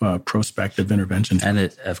of prospective interventions. And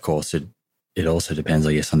it also depends,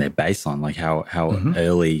 I guess, on their baseline, like how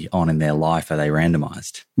early on in their life are they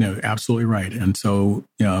randomized? No, absolutely right. And so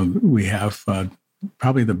we have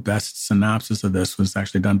probably the best synopsis of this was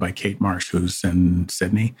actually done by Kate Marsh, who's in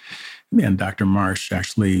Sydney. And Dr. Marsh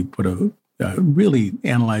actually put really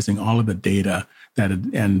analyzing all of the data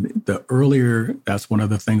and the earlier, that's one of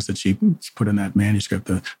the things that she put in that manuscript,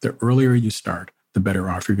 the earlier you start, the better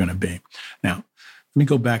off you're going to be. Now, let me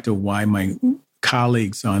go back to why my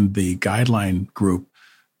colleagues on the guideline group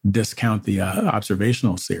discount the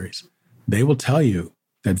observational series. They will tell you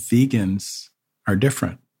that vegans are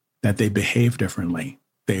different, that they behave differently.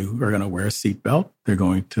 They are going to wear a seatbelt. They're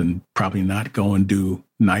going to probably not go and do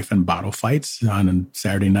knife and bottle fights on a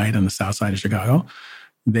Saturday night on the south side of Chicago.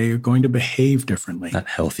 They are going to behave differently. That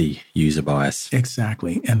healthy user bias.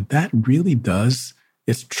 Exactly. And that really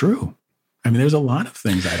it's true. I mean, there's a lot of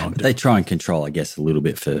things I don't do. They try and control, I guess, a little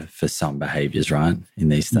bit for some behaviors, right? In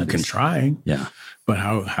these studies. You can try. Yeah. But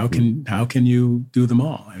how can you do them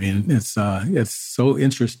all? I mean, it's so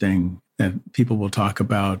interesting that people will talk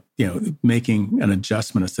about, making an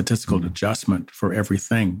adjustment, a statistical adjustment for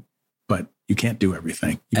everything, but you can't do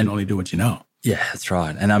everything. You can only do what you know. Yeah, that's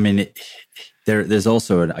right. And I mean, there's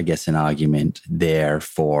also, I guess, an argument there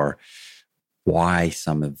for why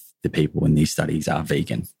some of the people in these studies are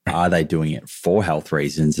vegan. Right. Are they doing it for health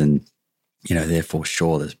reasons? And, therefore,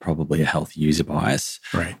 sure, there's probably a health user bias.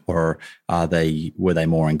 Right. Or were they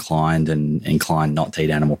more inclined not to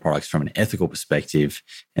eat animal products from an ethical perspective?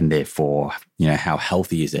 And therefore, how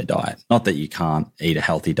healthy is their diet? Not that you can't eat a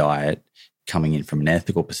healthy diet coming in from an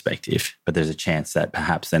ethical perspective, but there's a chance that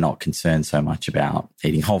perhaps they're not concerned so much about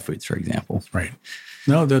eating whole foods, for example. Right.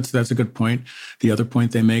 No, that's a good point. The other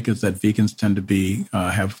point they make is that vegans tend to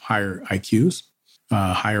have higher IQs.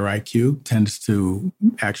 Higher IQ tends to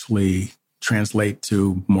actually translate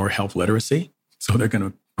to more health literacy. So they're going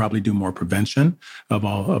to probably do more prevention of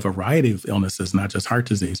a variety of illnesses, not just heart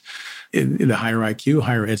disease. In the higher IQ,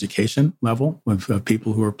 higher education level of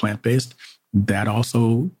people who are plant-based, that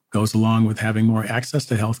also goes along with having more access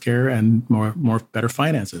to healthcare and more better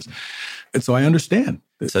finances. And so I understand.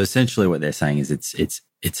 So essentially what they're saying is it's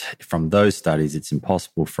from those studies, it's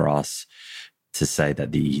impossible for us to say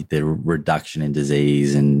that the reduction in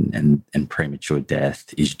disease and premature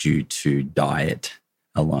death is due to diet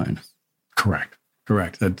alone. Correct.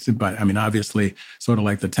 But I mean, obviously, sort of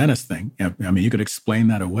like the tennis thing. I mean, you could explain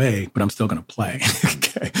that away, but I'm still going to play.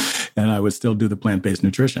 Okay. And I would still do the plant-based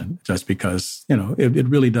nutrition just because, it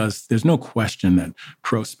really does. There's no question that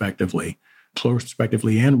prospectively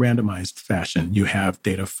and randomized fashion, you have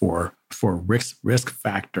data for risk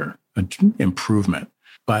factor improvement.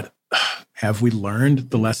 But have we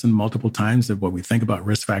learned the lesson multiple times that what we think about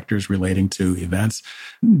risk factors relating to events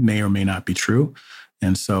may or may not be true?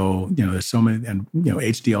 And so, there's so many, and,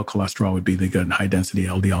 HDL cholesterol would be the good, high density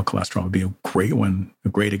LDL cholesterol would be a great one, a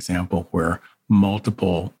great example where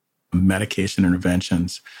multiple medication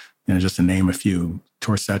interventions, just to name a few,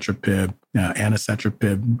 torcetrapib,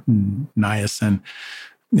 anacetrapib, niacin,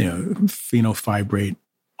 fenofibrate.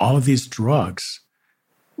 All of these drugs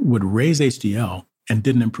would raise HDL and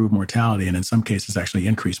didn't improve mortality, and in some cases actually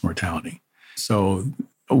increase mortality. So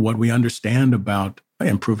what we understand about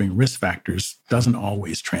improving risk factors doesn't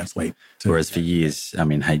always translate to... Whereas for years,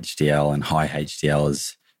 HDL and high HDL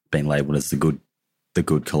has been labelled as the good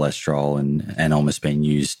cholesterol and almost been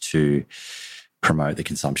used to promote the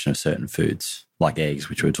consumption of certain foods like eggs,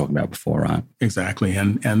 which we were talking about before, right? Exactly.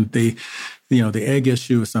 And the egg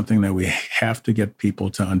issue is something that we have to get people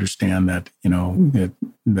to understand that,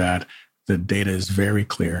 that the data is very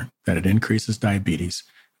clear that it increases diabetes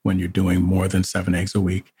when you're doing more than 7 eggs a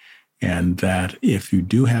week. And that if you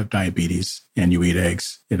do have diabetes and you eat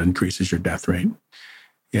eggs, it increases your death rate.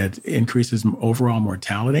 It increases overall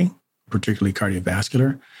mortality, particularly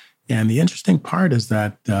cardiovascular. And the interesting part is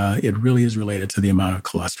that it really is related to the amount of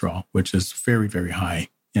cholesterol, which is very, very high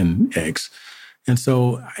in eggs. And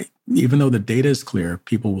so even though the data is clear,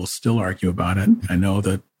 people will still argue about it. I know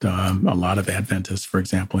that a lot of Adventists, for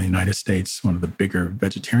example, in the United States, one of the bigger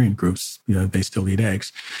vegetarian groups, they still eat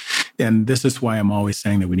eggs. And this is why I'm always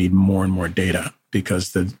saying that we need more and more data,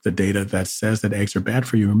 because the data that says that eggs are bad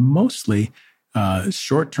for you are mostly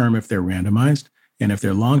short-term if they're randomized, and if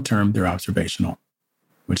they're long-term, they're observational,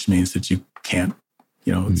 which means that you can't,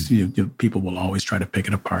 people will always try to pick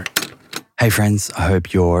it apart. Hey friends, I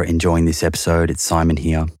hope you're enjoying this episode. It's Simon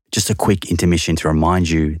here. Just a quick intermission to remind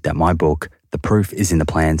you that my book, The Proof is in the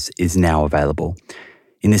Plants, is now available.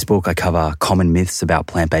 In this book, I cover common myths about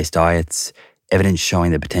plant-based diets, evidence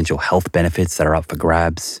showing the potential health benefits that are up for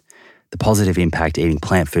grabs, the positive impact eating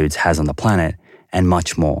plant foods has on the planet, and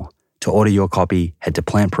much more. To order your copy, head to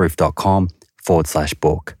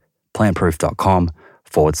plantproof.com/book.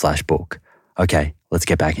 plantproof.com/book. Okay, let's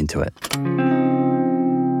get back into it.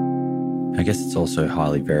 I guess it's also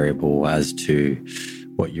highly variable as to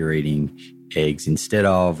what you're eating eggs instead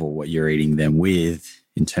of or what you're eating them with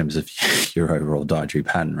in terms of your overall dietary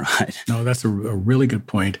pattern, right? No, that's a really good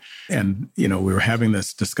point. And, we were having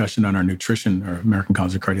this discussion on our nutrition, or American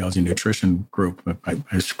College of Cardiology nutrition group.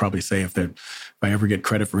 I should probably say if I ever get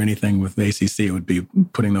credit for anything with the ACC, it would be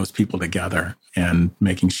putting those people together and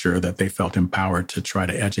making sure that they felt empowered to try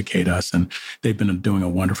to educate us. And they've been doing a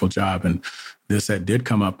wonderful job. And this did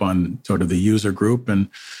come up on sort of the user group, and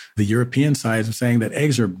the European side of saying that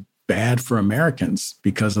eggs are bad for Americans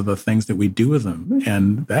because of the things that we do with them.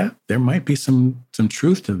 And that there might be some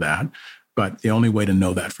truth to that, but the only way to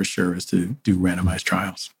know that for sure is to do randomized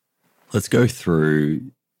trials. Let's go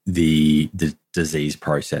through the disease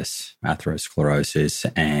process, atherosclerosis,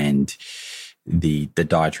 and the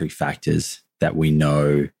dietary factors that we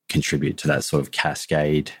know contribute to that sort of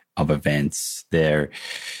cascade of events. There's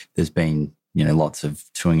been lots of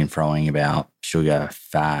toing and froing about sugar,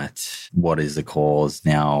 fat, what is the cause.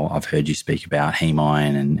 Now, I've heard you speak about heme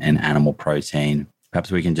iron and animal protein.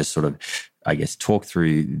 Perhaps we can just sort of, talk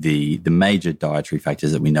through the major dietary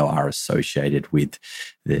factors that we know are associated with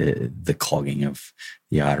the clogging of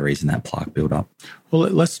the arteries and that plaque buildup. Well,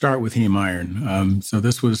 let's start with heme iron. So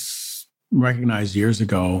this was recognized years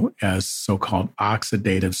ago as so-called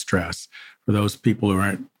oxidative stress. For those people who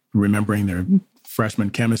aren't remembering their freshman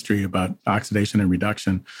chemistry about oxidation and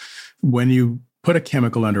reduction, when you put a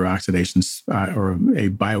chemical under oxidation or a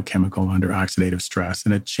biochemical under oxidative stress,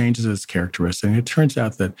 and it changes its characteristic, and it turns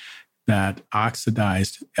out that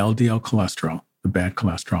oxidized LDL cholesterol, the bad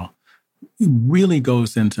cholesterol, really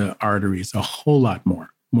goes into arteries a whole lot more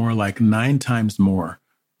like 9 times more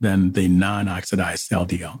than the non-oxidized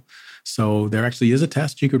LDL. So there actually is a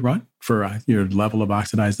test you could run for your level of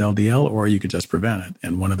oxidized LDL, or you could just prevent it.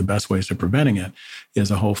 And one of the best ways of preventing it is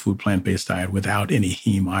a whole food plant-based diet without any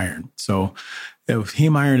heme iron. So if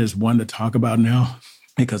heme iron is one to talk about now,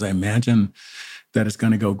 because I imagine that it's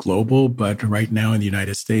going to go global. But right now in the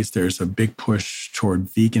United States, there's a big push toward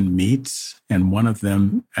vegan meats. And one of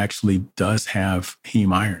them actually does have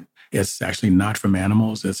heme iron. It's actually not from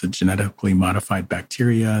animals. It's a genetically modified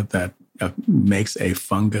bacteria that makes a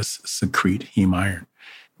fungus secrete heme iron.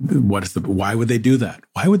 Why would they do that?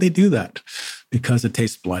 Why would they do that? Because it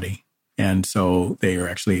tastes bloody. And so they are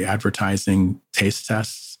actually advertising taste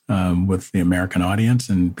tests with the American audience,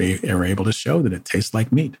 and they are able to show that it tastes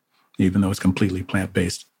like meat, even though it's completely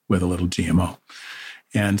plant-based with a little GMO.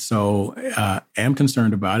 And so I am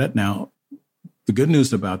concerned about it. Now, the good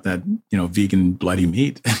news about that, vegan bloody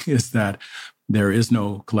meat is that there is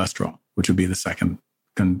no cholesterol, which would be the second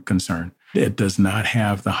concern. It does not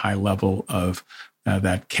have the high level of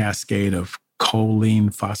that cascade of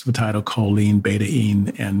choline, phosphatidylcholine,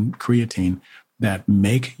 betaine, and creatine that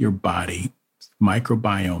make your body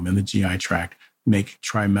microbiome in the GI tract make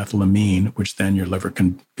trimethylamine, which then your liver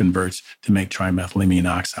converts to make trimethylamine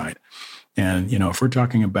oxide. And, if we're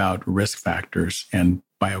talking about risk factors and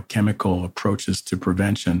biochemical approaches to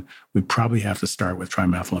prevention, we probably have to start with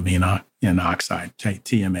trimethylamine oxide,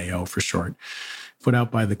 TMAO for short, put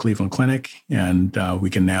out by the Cleveland Clinic. And we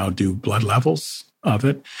can now do blood levels of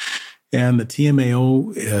it. And the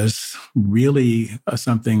TMAO is really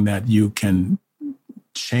something that you can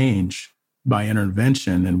change by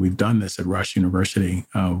intervention. And we've done this at Rush University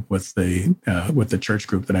with the church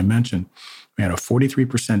group that I mentioned. We had a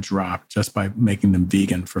 43% drop just by making them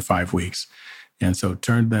vegan for 5 weeks. And so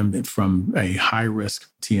turned them from a high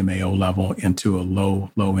risk TMAO level into a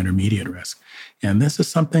low intermediate risk. And this is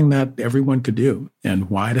something that everyone could do. And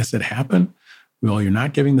why does it happen? Well, you're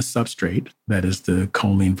not giving the substrate, that is the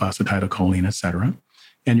choline, phosphatidylcholine, et cetera.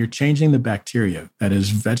 And you're changing the bacteria. That is,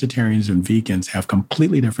 vegetarians and vegans have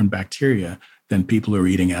completely different bacteria than people who are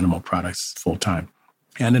eating animal products full time.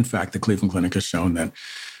 And in fact, the Cleveland Clinic has shown that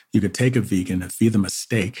you could take a vegan and feed them a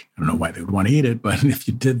steak. I don't know why they would want to eat it, but if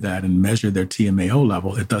you did that and measure their TMAO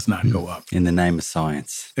level, it does not go up. In the name of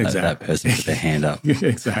science, exactly. That person put their hand up.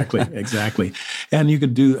 Exactly. And you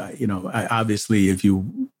could do, obviously, if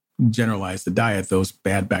you generalize the diet, those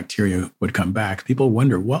bad bacteria would come back. People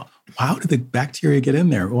wonder, well, how did the bacteria get in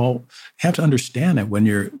there? Well, you have to understand that when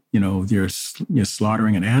you're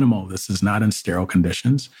slaughtering an animal, this is not in sterile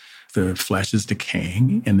conditions. The flesh is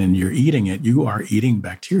decaying, and then you're eating it. You are eating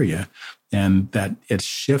bacteria, and that it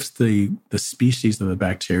shifts the species of the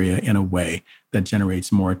bacteria in a way that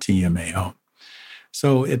generates more TMAO.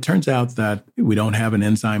 So it turns out that we don't have an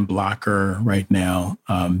enzyme blocker right now.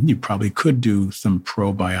 You probably could do some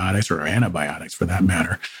probiotics or antibiotics for that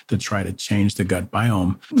matter to try to change the gut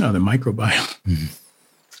biome, the microbiome.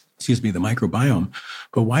 The microbiome.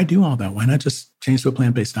 But why do all that? Why not just change to a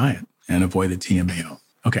plant-based diet and avoid the TMAO?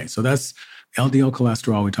 Okay, so that's LDL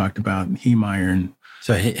cholesterol we talked about, heme iron.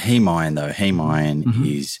 So heme iron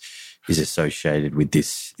is associated with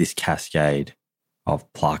this cascade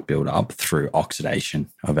of plaque buildup through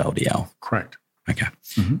oxidation of LDL. Correct. Okay.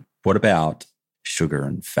 Mm-hmm. What about sugar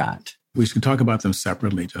and fat? We should talk about them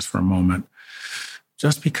separately just for a moment.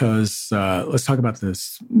 Just because, let's talk about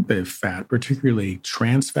the fat, particularly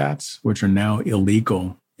trans fats, which are now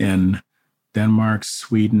illegal in Denmark,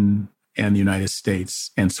 Sweden, and the United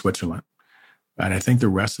States and Switzerland. And I think the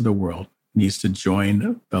rest of the world needs to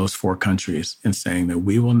join those 4 countries in saying that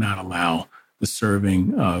we will not allow the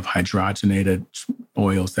serving of hydrogenated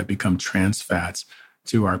oils that become trans fats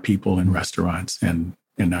to our people in restaurants and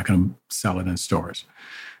not going to sell it in stores.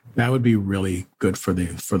 That would be really good for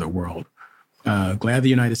the world. Glad the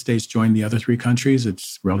United States joined the other 3 countries.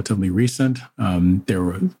 It's relatively recent. There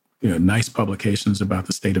were nice publications about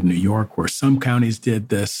the state of New York where some counties did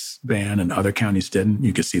this ban and other counties didn't.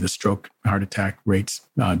 You could see the stroke, heart attack rates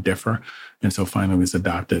differ. And so finally it was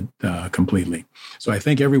adopted completely. So I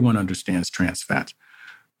think everyone understands trans fats.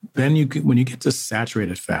 Then when you get to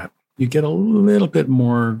saturated fat, you get a little bit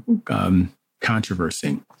more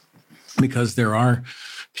controversy because there are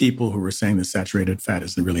people who are saying that saturated fat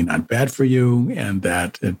is really not bad for you and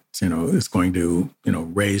that it, is going to,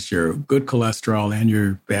 raise your good cholesterol and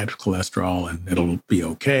your bad cholesterol and it'll be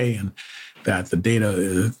okay. And that the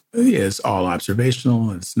data is all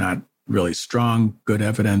observational. It's not really strong, good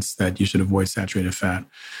evidence that you should avoid saturated fat.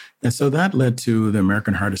 And so that led to the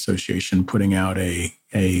American Heart Association putting out a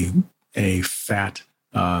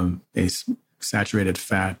saturated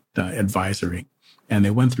fat advisory. And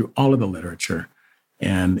they went through all of the literature.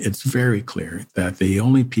 And it's very clear that the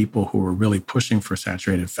only people who are really pushing for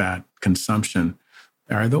saturated fat consumption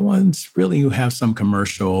are the ones really who have some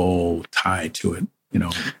commercial tie to it.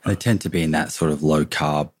 They tend to be in that sort of low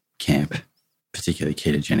carb camp, particularly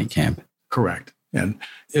ketogenic camp. Correct. And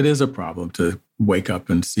it is a problem to wake up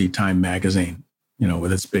and see Time magazine,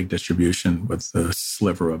 with its big distribution with the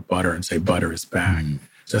sliver of butter and say butter is back.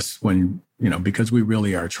 Just when, because we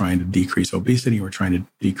really are trying to decrease obesity, we're trying to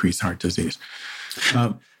decrease heart disease.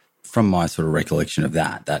 From my sort of recollection of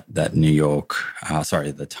that New York,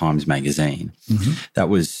 the Times magazine, that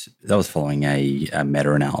was following a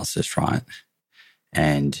meta-analysis, right?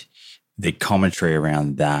 And the commentary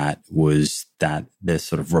around that was that the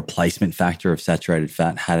sort of replacement factor of saturated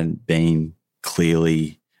fat hadn't been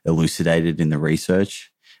clearly elucidated in the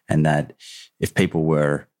research, and that if people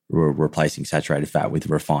were replacing saturated fat with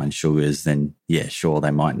refined sugars, then yeah, sure,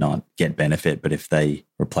 they might not get benefit. But if they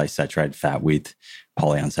replace saturated fat with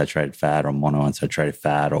polyunsaturated fat or monounsaturated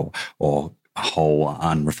fat or whole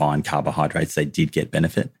unrefined carbohydrates, they did get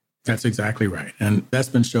benefit. That's exactly right. And that's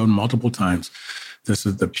been shown multiple times This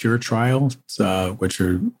is the PURE trials, which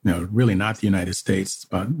are really not the United States. It's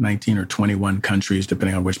about 19 or 21 countries,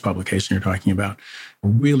 depending on which publication you're talking about,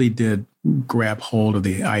 really did grab hold of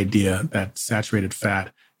the idea that saturated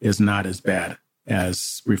fat is not as bad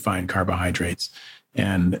as refined carbohydrates.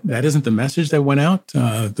 And that isn't the message that went out.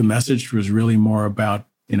 The message was really more about,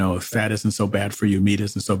 fat isn't so bad for you, meat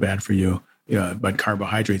isn't so bad for you, but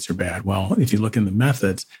carbohydrates are bad. Well, if you look in the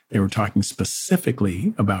methods, they were talking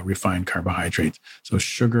specifically about refined carbohydrates. So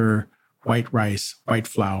sugar, white rice, white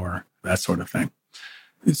flour, that sort of thing.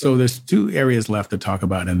 So there's two areas left to talk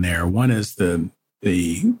about in there. One is the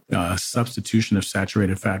substitution of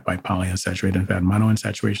saturated fat by polyunsaturated fat,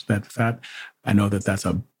 monounsaturated fat. I know that that's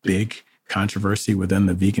a big controversy within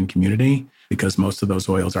the vegan community because most of those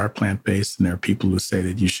oils are plant-based, and there are people who say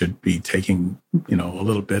that you should be taking, a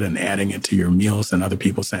little bit and adding it to your meals, and other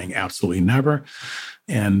people saying absolutely never.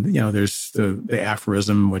 And, there's the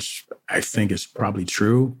aphorism, which I think is probably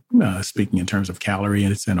true, speaking in terms of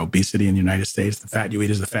calories and obesity in the United States. The fat you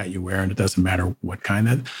eat is the fat you wear, and it doesn't matter what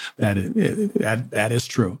kind. That is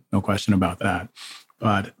true. No question about that.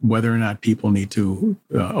 But whether or not people need to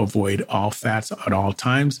avoid all fats at all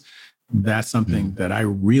times, that's something that I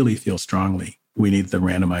really feel strongly we need the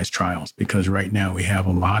randomized trials, because right now we have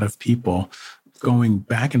a lot of people going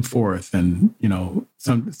back and forth, and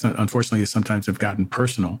unfortunately sometimes have gotten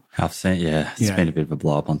personal. I've seen, it's been a bit of a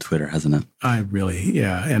blow up on Twitter, hasn't it?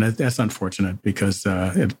 And that's unfortunate because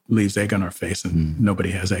it leaves egg on our face, and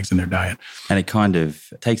nobody has eggs in their diet. And it kind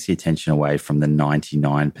of takes the attention away from the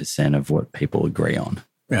 99% of what people agree on.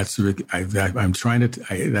 That's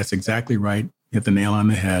exactly right. Hit the nail on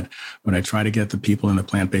the head. What I try to get the people in the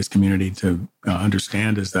plant-based community to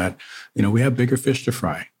understand is that, we have bigger fish to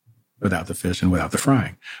fry without the fish and without the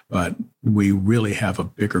frying. But we really have a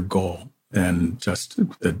bigger goal than just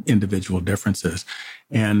the individual differences.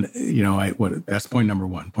 And, that's point number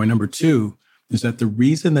one. Point number two is that the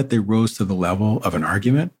reason that they rose to the level of an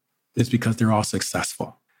argument is because they're all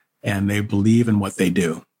successful and they believe in what they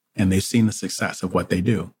do and they've seen the success of what they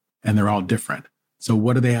do, and they're all different. So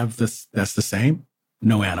what do they have that's the same?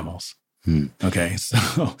 No animals. Okay.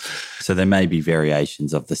 So there may be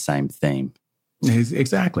variations of the same theme.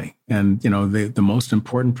 Exactly. And, the most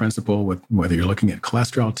important principle with whether you're looking at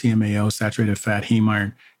cholesterol, TMAO, saturated fat, heme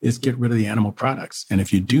iron, is get rid of the animal products. And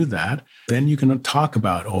if you do that, then you can talk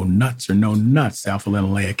about, nuts or no nuts,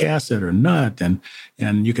 alpha-linoleic acid or nut.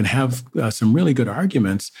 And you can have some really good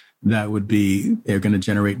arguments that would be, they're going to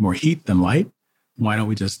generate more heat than light. Why don't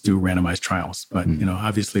we just do randomized trials? But,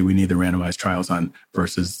 obviously we need the randomized trials on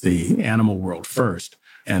versus the animal world first.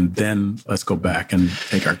 And then let's go back and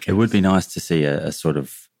take our kids. It would be nice to see a sort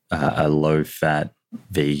of a low-fat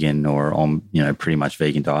vegan or pretty much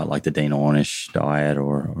vegan diet like the Dean Ornish diet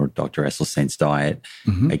or Dr. Esselstyn's diet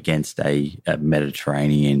against a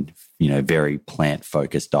Mediterranean, very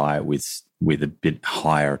plant-focused diet with a bit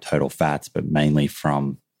higher total fats, but mainly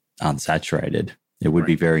from unsaturated. It would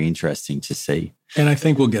be very interesting to see. And I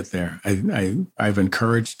think we'll get there. I've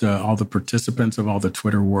encouraged all the participants of all the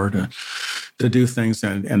Twitter war to do things.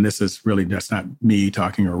 And this is really, that's not me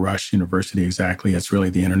talking or Rush University exactly. It's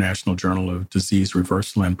really the International Journal of Disease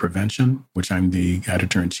Reversal and Prevention, which I'm the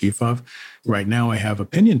editor-in-chief of. Right now I have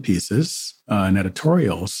opinion pieces and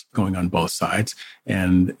editorials going on both sides.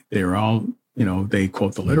 And they're all, they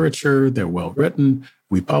quote the literature. They're well written.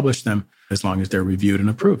 We publish them as long as they're reviewed and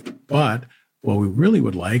approved. But what we really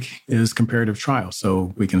would like is comparative trials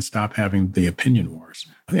so we can stop having the opinion wars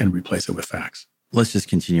and replace it with facts. Let's just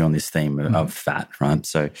continue on this theme of fat, right?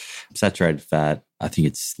 So saturated fat, I think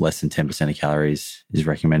it's less than 10% of calories is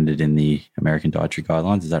recommended in the American Dietary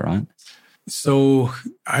Guidelines. Is that right? So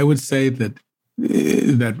I would say that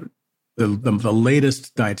the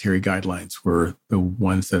latest dietary guidelines were the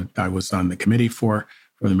ones that I was on the committee for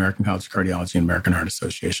the American College of Cardiology and American Heart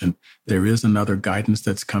Association. There is another guidance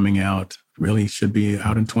that's coming out, really should be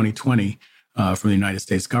out in 2020 from the United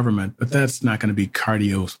States government, but that's not going to be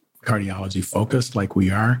cardiology focused like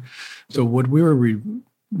we are. So what we were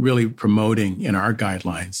really promoting in our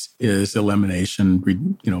guidelines is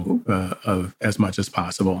elimination, of as much as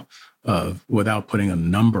possible without putting a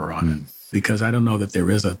number on it. Because I don't know that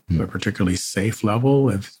there is a particularly safe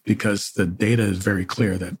level because the data is very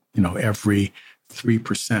clear that, every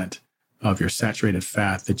 3% of your saturated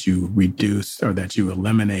fat that you reduce or that you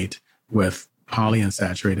eliminate with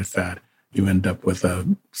polyunsaturated fat, you end up with a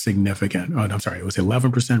significant, it was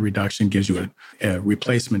 11% reduction gives you a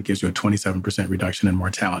replacement gives you a 27% reduction in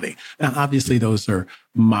mortality. Now, obviously those are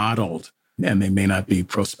modeled and they may not be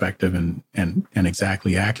prospective and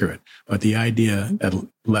exactly accurate, but the idea that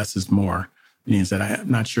less is more means that I'm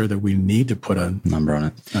not sure that we need to put a number on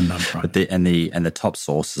it. But the top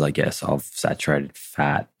sources, I guess, of saturated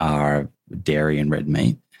fat are dairy and red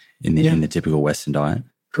meat in the typical Western diet.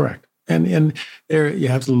 Correct. And there you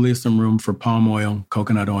have to leave some room for palm oil,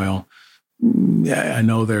 coconut oil. I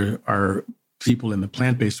know there are people in the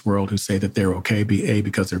plant-based world who say that they're okay, A,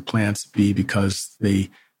 because they're plants, B, because they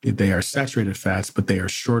are saturated fats, but they are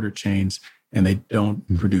shorter chains and they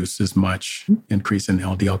don't produce as much increase in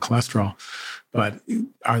LDL cholesterol. But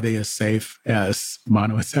are they as safe as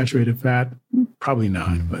monounsaturated fat? Probably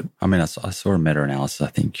not. But I mean, I saw a meta-analysis, I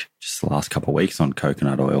think, just the last couple of weeks on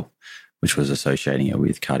coconut oil, which was associating it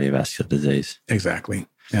with cardiovascular disease. Exactly.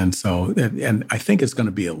 And so, and I think it's going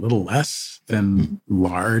to be a little less than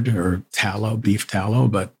lard or tallow, beef tallow,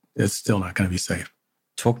 but it's still not going to be safe.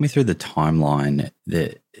 Talk me through the timeline.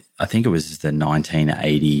 I think it was the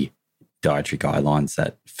 1980 dietary guidelines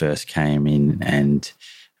that first came in, and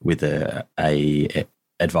with a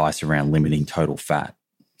advice around limiting total fat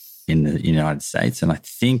in the United States. And I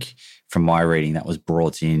think from my reading, that was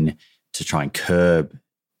brought in to try and curb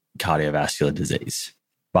cardiovascular disease.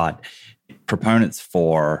 But proponents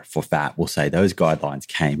for fat will say those guidelines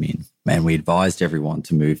came in and we advised everyone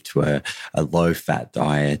to move to a low-fat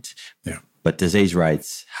diet. Yeah. But disease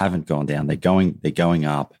rates haven't gone down. They're going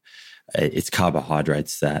up. It's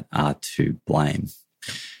carbohydrates that are to blame.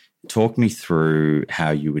 Talk me through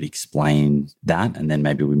how you would explain that, and then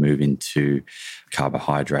maybe we move into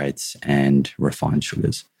carbohydrates and refined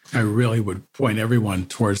sugars. I really would point everyone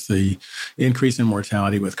towards the increase in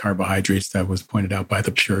mortality with carbohydrates that was pointed out by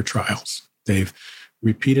the PURE trials. They've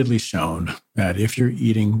repeatedly shown that if you're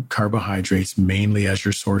eating carbohydrates mainly as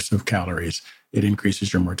your source of calories, it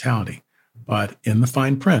increases your mortality. But in the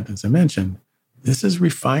fine print, as I mentioned, this is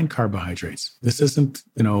refined carbohydrates. This isn't,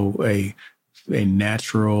 a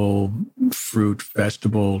natural fruit,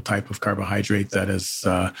 vegetable type of carbohydrate that is,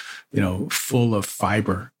 full of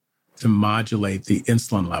fiber to modulate the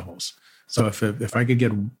insulin levels. So if I could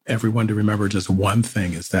get everyone to remember just one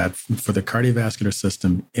thing, is that for the cardiovascular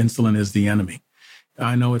system, insulin is the enemy.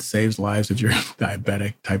 I know it saves lives if you're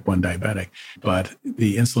diabetic, type 1 diabetic, but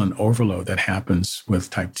the insulin overload that happens with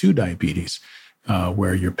type 2 diabetes,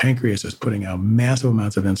 where your pancreas is putting out massive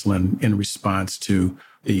amounts of insulin in response to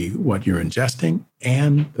what you're ingesting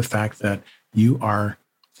and the fact that you are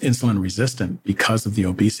insulin resistant because of the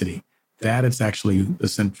obesity. That is actually the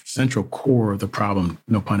central core of the problem,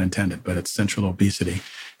 no pun intended, but it's central obesity.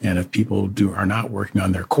 And if people are not working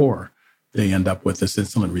on their core, they end up with this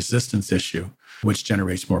insulin resistance issue, which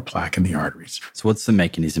generates more plaque in the arteries. So what's the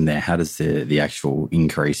mechanism there? How does the actual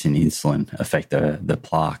increase in insulin affect the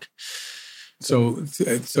plaque? So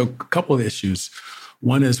a couple of issues.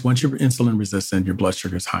 One is once you're insulin resistant, your blood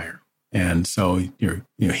sugar is higher. And so your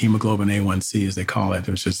hemoglobin A1C, as they call it,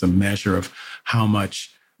 it's just a measure of how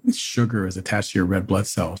much sugar is attached to your red blood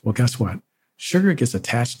cells. Well, guess what? Sugar gets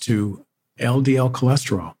attached to LDL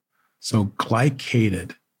cholesterol. So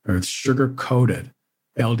glycated or sugar-coated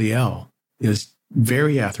LDL is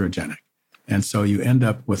very atherogenic. And so you end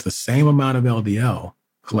up with the same amount of LDL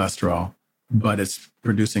cholesterol, but it's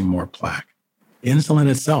producing more plaque. Insulin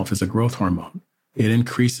itself is a growth hormone. It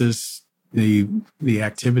increases the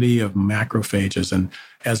activity of macrophages, and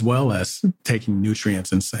as well as taking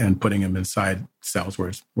nutrients and putting them inside cells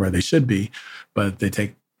where they should be, but they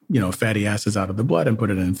take fatty acids out of the blood and put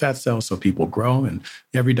it in fat cells so people grow. And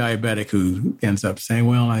every diabetic who ends up saying,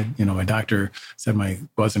 well, my doctor said my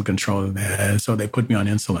wasn't controlled, and so they put me on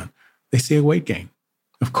insulin, they see a weight gain,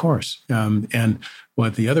 of course. And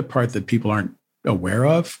what the other part that people aren't aware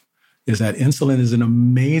of is that insulin is an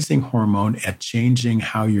amazing hormone at changing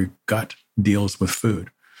how your gut deals with food.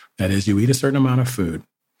 That is, you eat a certain amount of food,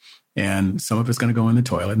 and some of it's going to go in the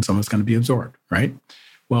toilet and some of it's going to be absorbed, right?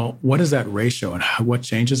 Well, what is that ratio and what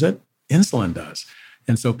changes it? Insulin does.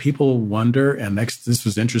 And so people wonder, and this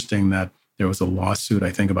was interesting that there was a lawsuit, I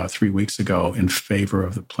think about 3 weeks ago, in favor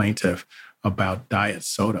of the plaintiff about diet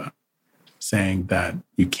soda, saying that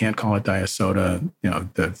you can't call it diet soda,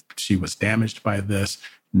 that she was damaged by this,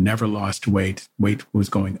 never lost weight. Weight was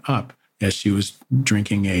going up as she was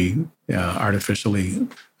drinking a artificial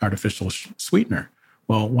sweetener.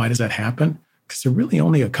 Well, why does that happen? Because there are really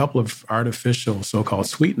only a couple of artificial so-called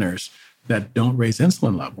sweeteners that don't raise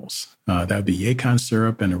insulin levels. That would be Yacon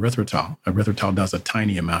syrup and erythritol. Erythritol does a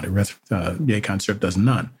tiny amount. Yacon syrup does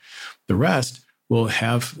none. The rest will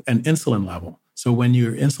have an insulin level. So when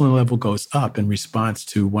your insulin level goes up in response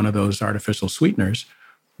to one of those artificial sweeteners,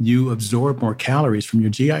 you absorb more calories from your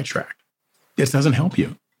GI tract. This doesn't help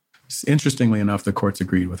you. Interestingly enough, the courts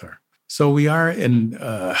agreed with her. So we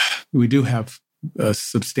do have a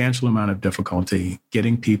substantial amount of difficulty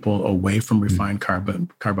getting people away from refined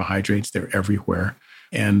carbohydrates. They're everywhere.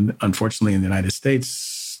 And unfortunately, in the United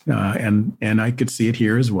States, and I could see it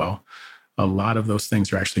here as well, a lot of those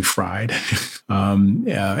things are actually fried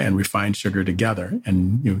and refined sugar together.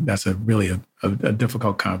 And that's really a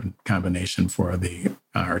difficult combination for the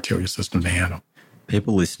arterial system to handle.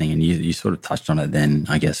 People listening, and you sort of touched on it then,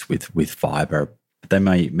 I guess, with fiber, but they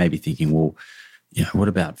may be thinking, well, what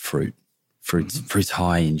about fruit? Fruit's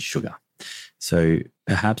high in sugar. So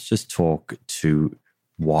perhaps just talk to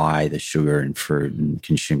why the sugar in fruit and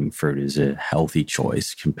consuming fruit is a healthy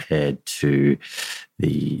choice compared to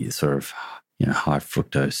the sort of high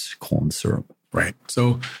fructose corn syrup. Right.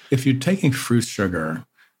 So if you're taking fruit sugar,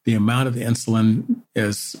 the amount of insulin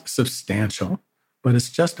is substantial, but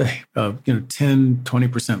it's just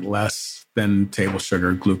 10-20% less than table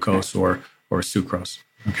sugar, glucose, or sucrose.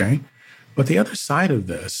 Okay. But the other side of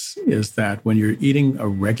this is that when you're eating a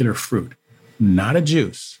regular fruit, not a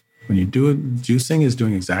juice, when you do juicing is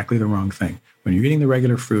doing exactly the wrong thing. When you're eating the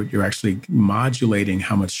regular fruit, you're actually modulating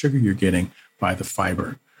how much sugar you're getting by the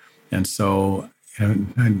fiber. And so I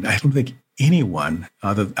don't think anyone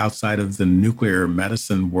outside of the nuclear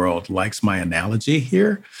medicine world likes my analogy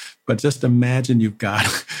here, but just imagine you've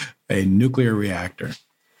got a nuclear reactor.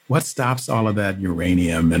 What stops all of that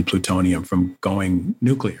uranium and plutonium from going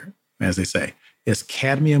nuclear, as they say, is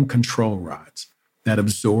cadmium control rods that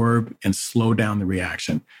absorb and slow down the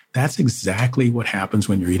reaction. That's exactly what happens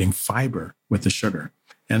when you're eating fiber with the sugar.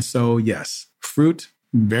 And so, yes, fruit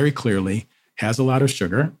very clearly has a lot of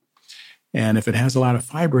sugar. And if it has a lot of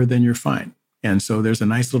fiber, then you're fine. And so there's a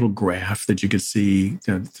nice little graph that you could see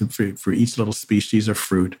for each little species of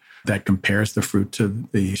fruit that compares the fruit to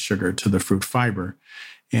the sugar to the fruit fiber.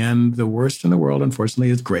 And the worst in the world,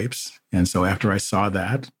 unfortunately, is grapes. And so after I saw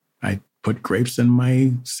that, I put grapes in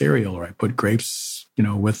my cereal, or I put grapes,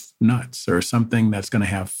 with nuts or something that's going to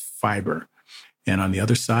have fiber. And on the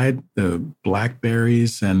other side, the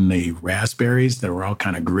blackberries and the raspberries that were all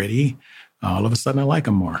kind of gritty, all of a sudden I like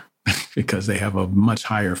them more because they have a much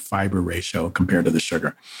higher fiber ratio compared to the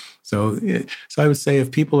sugar. So I would say if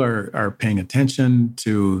people are paying attention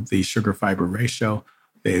to the sugar fiber ratio,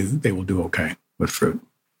 they will do okay with fruit.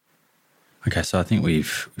 Okay, so I think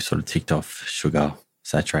we've sort of ticked off sugar,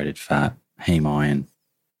 saturated fat, heme iron,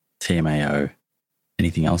 TMAO.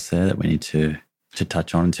 Anything else there that we need to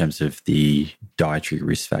touch on in terms of the dietary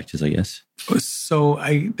risk factors, I guess? So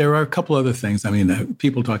there are a couple other things. I mean,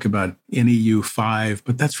 people talk about NEU5,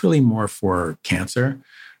 but that's really more for cancer.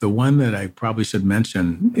 The one that I probably should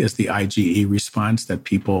mention is the IgE response that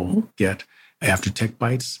people get after tick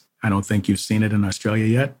bites. I don't think you've seen it in Australia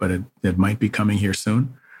yet, but it might be coming here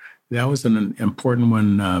soon. That was an important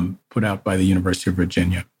one put out by the University of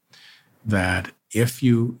Virginia, that if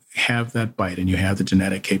you have that bite and you have the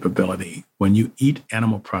genetic capability, when you eat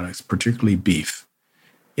animal products, particularly beef,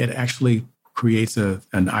 it actually creates an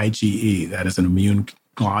IgE, that is an immune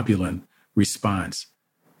globulin response,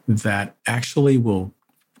 that actually will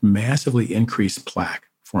massively increase plaque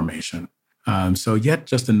formation. So yet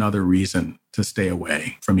just another reason to stay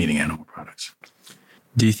away from eating animal products.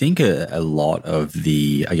 Do you think a lot of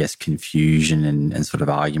the, I guess, confusion and sort of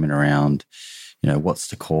argument around what's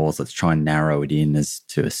the cause? Let's try and narrow it in as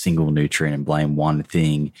to a single nutrient and blame one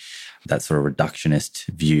thing, that sort of reductionist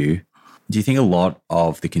view. Do you think a lot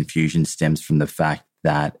of the confusion stems from the fact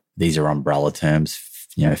that these are umbrella terms?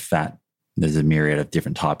 Fat, there's a myriad of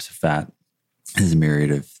different types of fat. There's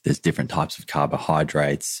different types of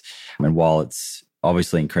carbohydrates. And while it's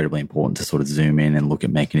obviously incredibly important to sort of zoom in and look at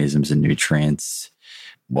mechanisms and nutrients,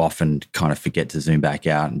 we often kind of forget to zoom back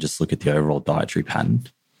out and just look at the overall dietary pattern.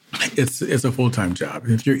 It's a full-time job.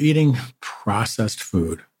 If you're eating processed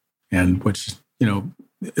food, and which,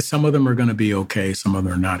 some of them are going to be okay, some of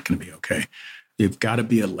them are not going to be okay, you've got to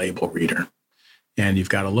be a label reader. And you've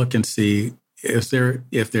got to look and see it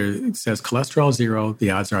says cholesterol 0,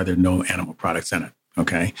 the odds are there are no animal products in it,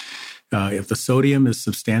 okay? If the sodium is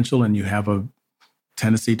substantial and you have a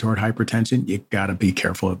tendency toward hypertension, you got to be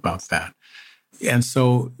careful about that. And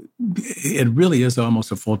so it really is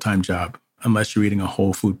almost a full-time job. Unless you're eating a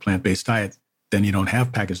whole food plant-based diet, then you don't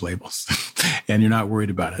have packaged labels and you're not worried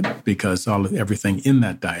about it because everything in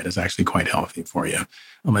that diet is actually quite healthy for you,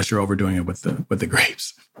 unless you're overdoing it with the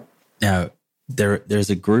grapes. Now, there's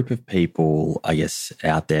a group of people, I guess,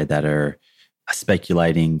 out there that are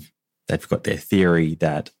speculating. They've got their theory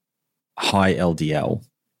that high LDL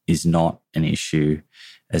is not an issue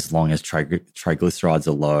as long as triglycerides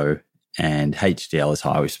are low and HDL is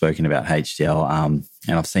high. We've spoken about HDL,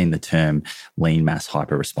 and I've seen the term lean mass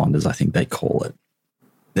hyperresponders, I think they call it.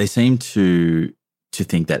 They seem to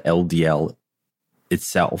think that LDL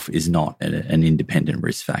itself is not an independent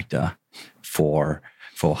risk factor for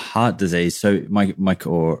heart disease. So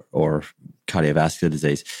or cardiovascular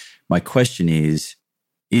disease. My question is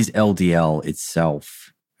LDL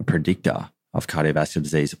itself a predictor of cardiovascular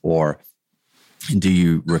disease, or do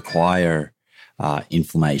you require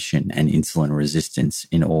inflammation and insulin resistance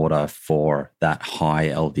in order for that high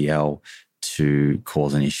LDL to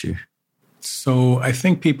cause an issue? So I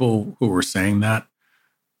think people who were saying that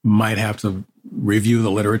might have to review the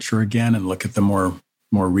literature again and look at the more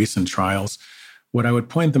recent trials. What I would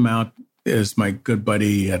point them out is my good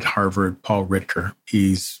buddy at Harvard, Paul Ritker.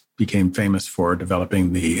 He's became famous for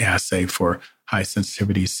developing the assay for high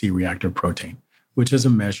sensitivity C-reactive protein, which is a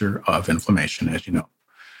measure of inflammation, as you know.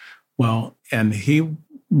 Well, and he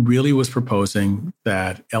really was proposing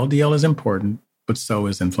that LDL is important, but so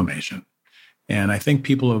is inflammation. And I think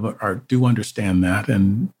people do understand that.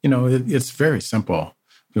 And, it's very simple.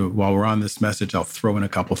 While we're on this message, I'll throw in a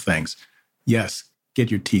couple things. Yes,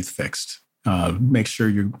 get your teeth fixed. Make sure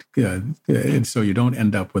so you don't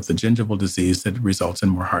end up with the gingival disease that results in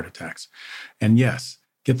more heart attacks. And yes,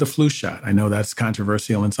 get the flu shot. I know that's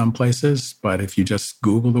controversial in some places, but if you just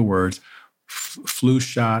Google the words flu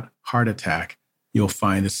shot, heart attack, you'll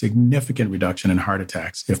find a significant reduction in heart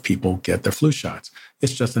attacks if people get their flu shots.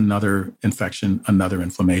 It's just another infection, another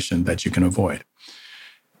inflammation that you can avoid.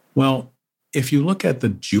 Well, if you look at the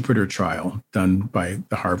Jupiter trial done by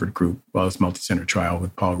the Harvard group, it's multi-center trial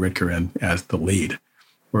with Paul Ritker as the lead,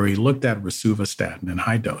 where he looked at rosuvastatin in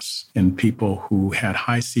high dose in people who had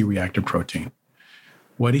high C-reactive protein.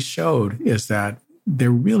 What he showed is that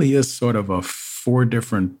there really is sort of 4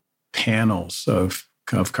 different panels of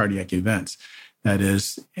cardiac events. That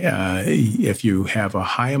is, if you have a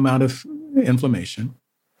high amount of inflammation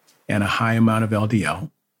and a high amount of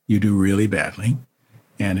LDL, you do really badly.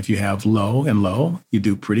 And if you have low and low, you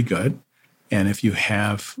do pretty good. And if you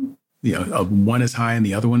have, one is high and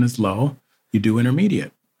the other one is low, you do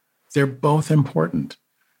intermediate. They're both important.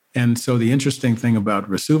 And so the interesting thing about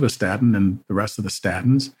rosuvastatin and the rest of the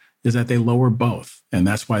statins is that they lower both. And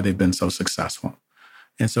that's why they've been so successful.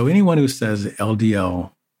 And so anyone who says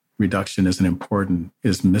LDL reduction isn't important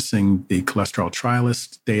is missing the cholesterol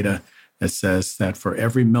trialist data that says that for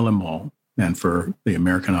every millimole, and for the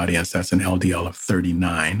American audience, that's an LDL of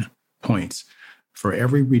 39 points. For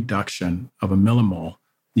every reduction of a millimole,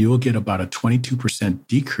 you will get about a 22%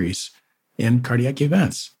 decrease in cardiac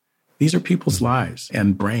events. These are people's lives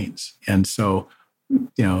and brains. And so,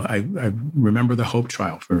 I remember the HOPE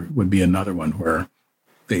trial would be another one where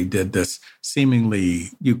they did this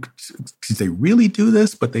seemingly, did they really do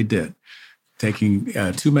this? But they did. Taking 2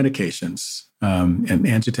 medications, an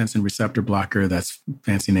angiotensin receptor blocker, that's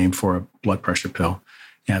fancy name for a blood pressure pill,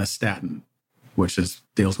 and a statin, which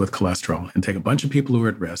deals with cholesterol, and take a bunch of people who are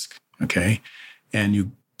at risk, okay? And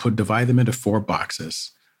you divide them into 4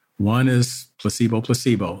 boxes. One is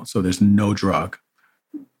placebo, so there's no drug.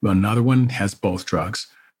 Another one has both drugs.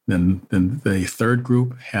 Then the third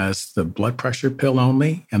group has the blood pressure pill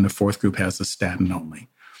only, and the fourth group has the statin only.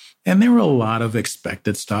 And there were a lot of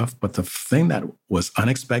expected stuff, but the thing that was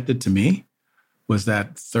unexpected to me was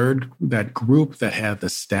that group that had the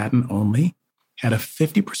statin only had a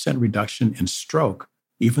 50% reduction in stroke,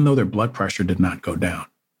 even though their blood pressure did not go down.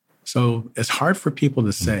 So it's hard for people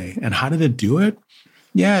to say. And how did it do it?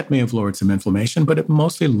 Yeah, it may have lowered some inflammation, but it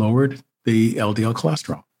mostly lowered the LDL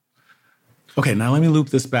cholesterol. Okay, now let me loop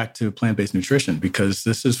this back to plant-based nutrition, because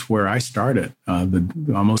this is where I started.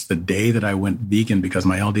 Almost the day that I went vegan because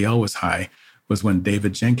my LDL was high was when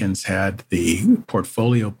David Jenkins had the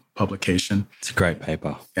portfolio publication. It's a great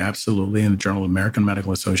paper. Absolutely, in the Journal of American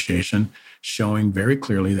Medical Association, showing very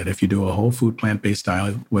clearly that if you do a whole food plant-based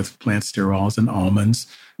diet with plant sterols and almonds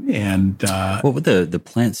and... what were the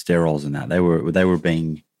plant sterols in that?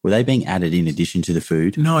 Were they being added in addition to the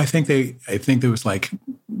food? No, I think there was like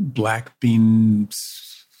black bean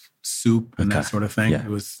soup and that sort of thing. Yeah. It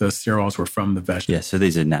was the sterols were from the vegetables. Yeah, so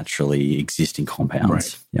these are naturally existing compounds.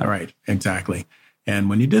 Right. Yep. Right. Exactly. And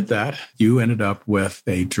when you did that, you ended up with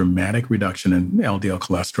a dramatic reduction in LDL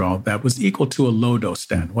cholesterol that was equal to a low dose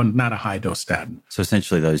statin, not a high dose statin. So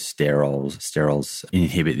essentially, those sterols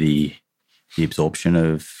inhibit the absorption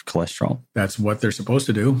of cholesterol. That's what they're supposed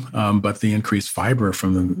to do. But the increased fiber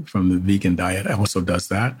from the vegan diet also does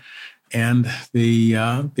that. And the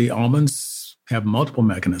almonds have multiple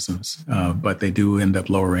mechanisms, but they do end up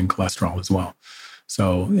lowering cholesterol as well.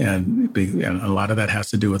 So, and a lot of that has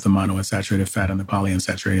to do with the monounsaturated fat and the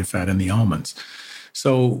polyunsaturated fat in the almonds.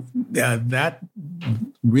 So that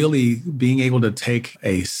really being able to take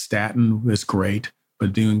a statin is great,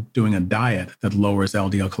 but doing a diet that lowers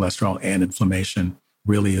LDL cholesterol and inflammation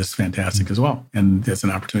really is fantastic as well. And it's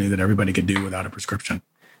an opportunity that everybody could do without a prescription.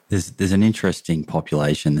 There's an interesting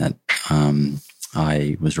population that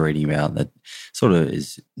I was reading about that sort of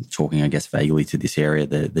is talking, I guess, vaguely to this area,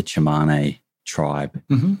 the Chamane tribe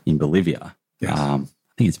in Bolivia. Yes. I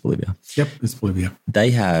think it's Bolivia. Yep, it's Bolivia.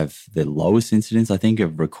 They have the lowest incidence, I think,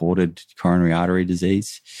 of recorded coronary artery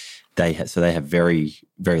disease. They have very,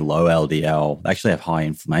 very low LDL. They actually have high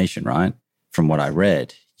inflammation, right? From what I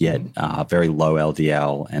read, yet very low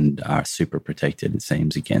LDL and are super protected, it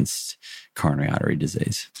seems, against coronary artery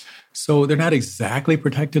disease. So they're not exactly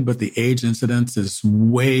protected, but the age incidence is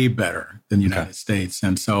way better than the United States.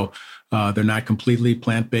 And so they're not completely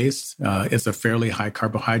plant-based. It's a fairly high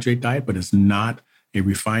carbohydrate diet, but it's not a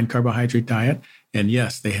refined carbohydrate diet. And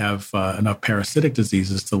yes, they have enough parasitic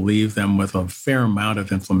diseases to leave them with a fair amount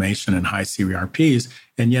of inflammation and high CRPs,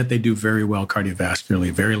 and yet they do very well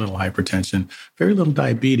cardiovascularly, very little hypertension, very little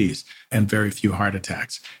diabetes, and very few heart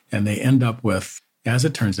attacks. And they end up with, as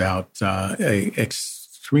it turns out,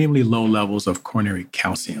 extremely low levels of coronary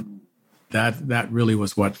calcium. That really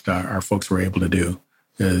was what our folks were able to do.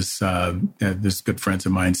 Is there's good friends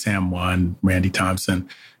of mine, Sam Wan, Randy Thompson,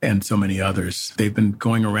 and so many others. They've been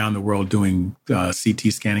going around the world doing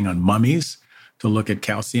CT scanning on mummies to look at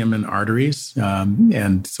calcium in arteries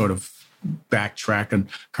and sort of backtrack on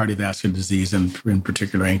cardiovascular disease in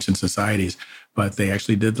particular ancient societies. But they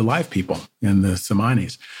actually did the live people in the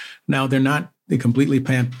Somanis. Now, they're not completely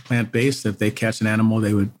plant-based. If they catch an animal,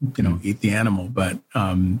 they would, eat the animal. But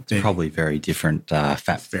probably very different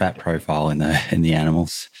fat profile in the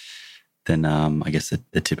animals than I guess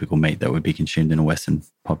the typical meat that would be consumed in a Western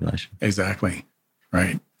population. Exactly,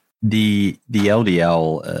 right. The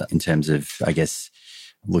LDL in terms of, I guess,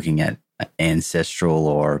 looking at ancestral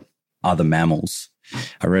or other mammals.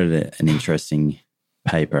 I read an interesting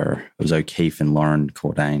paper. It was O'Keefe and Lauren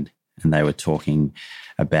Cordain, and they were talking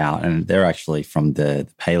about, and they're actually from the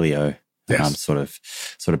paleo sort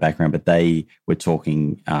of background, but they were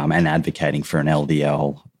talking and advocating for an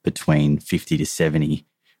LDL between 50 to 70,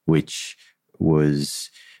 which was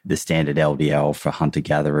the standard LDL for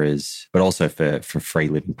hunter-gatherers, but also for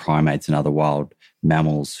free-living primates and other wild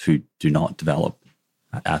mammals who do not develop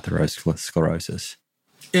atherosclerosis.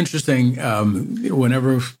 Interesting.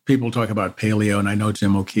 Whenever people talk about paleo, and I know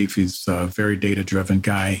Jim O'Keefe, he's a very data-driven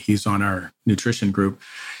guy. He's on our nutrition group.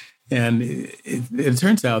 And it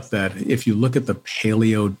turns out that if you look at the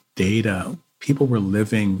paleo data, people were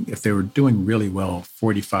living, if they were doing really well,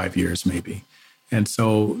 45 years maybe. And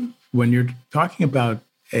so when you're talking about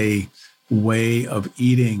a way of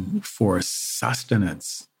eating for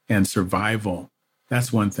sustenance and survival,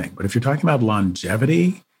 that's one thing. But if you're talking about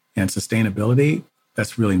longevity and sustainability,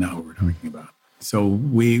 that's really not what we're talking about. So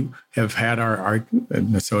we have had our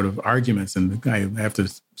sort of arguments, and I have to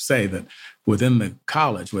say that within the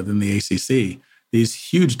college, within the ACC,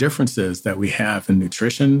 these huge differences that we have in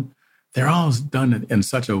nutrition, they're all done in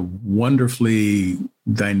such a wonderfully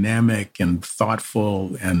dynamic and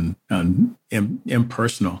thoughtful and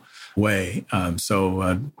impersonal way.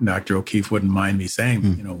 So Dr. O'Keefe wouldn't mind me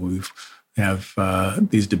saying, we have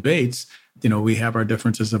these debates. We have our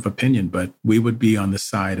differences of opinion, but we would be on the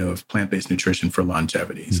side of plant-based nutrition for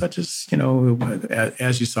longevity, such as,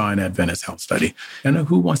 as you saw in Adventist Health Study. And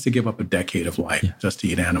who wants to give up a decade of life just to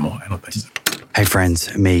eat animal? I don't think so. Hey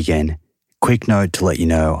friends, me again. Quick note to let you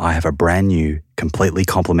know I have a brand new, completely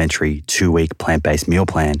complimentary 2-week plant-based meal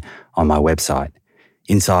plan on my website.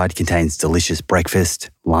 Inside contains delicious breakfast,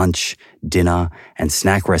 lunch, dinner, and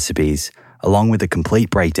snack recipes, along with a complete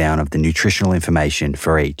breakdown of the nutritional information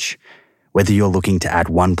for each. Whether you're looking to add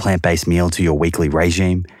one plant-based meal to your weekly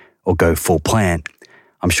regime or go full plant,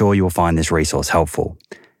 I'm sure you'll find this resource helpful.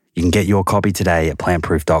 You can get your copy today at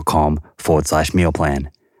plantproof.com/meal plan.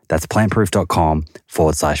 That's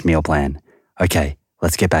plantproof.com/meal plan. Okay,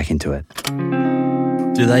 let's get back into it.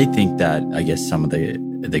 Do they think that, I guess, some of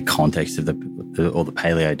the context of the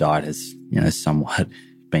paleo diet has, somewhat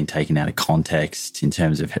been taken out of context in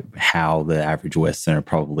terms of how the average Westerner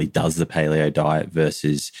probably does the paleo diet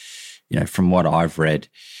versus, from what I've read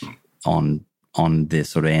on their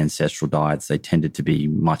sort of ancestral diets, they tended to be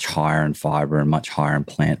much higher in fiber and much higher in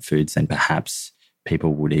plant foods than perhaps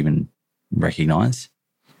people would even recognize?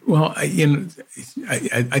 Well, I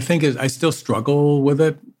think I still struggle with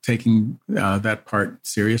it, taking that part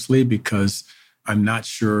seriously, because I'm not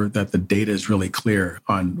sure that the data is really clear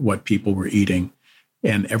on what people were eating.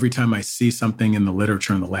 And every time I see something in the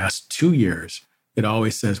literature in the last 2 years, it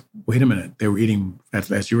always says, wait a minute, they were eating,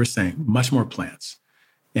 as you were saying, much more plants.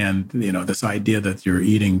 And, this idea that you're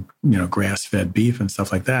eating, grass-fed beef and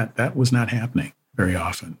stuff like that, that was not happening very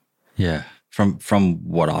often. Yeah. From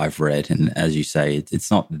what I've read, and as you say,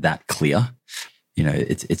 it's not that clear.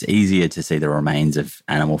 It's easier to see the remains of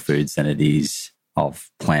animal foods than it is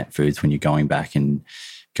of plant foods when you're going back and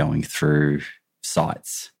going through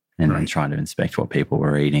sites and trying to inspect what people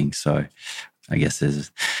were eating. So I guess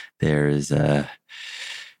there is a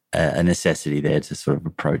necessity there to sort of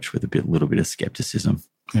approach with a little bit of skepticism.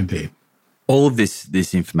 Indeed. All of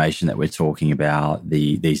this information that we're talking about,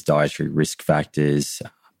 these dietary risk factors,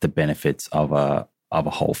 the benefits of a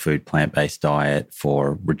whole food plant-based diet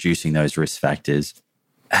for reducing those risk factors,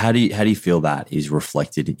 how do you feel that is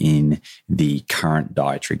reflected in the current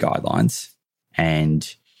dietary guidelines?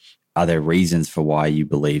 And are there reasons for why you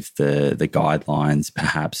believe the guidelines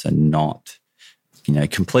perhaps are not,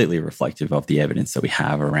 completely reflective of the evidence that we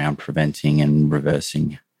have around preventing and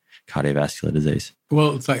reversing cardiovascular disease?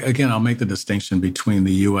 Well, it's like, again, I'll make the distinction between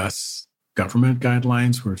the U.S. government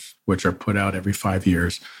guidelines, which are put out every 5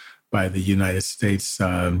 years by the United States,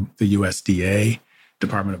 the USDA,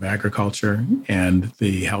 Department of Agriculture, and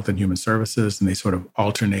the Health and Human Services, and they sort of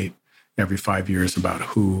alternate every 5 years about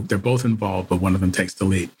who, they're both involved, but one of them takes the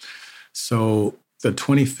lead. So the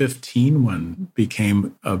 2015 one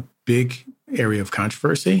became a big area of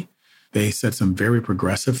controversy. They said some very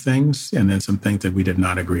progressive things and then some things that we did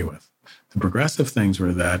not agree with. The progressive things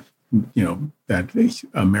were that, that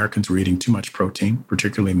Americans were eating too much protein,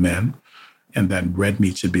 particularly men, and that red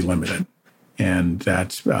meat should be limited, and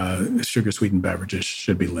that sugar-sweetened beverages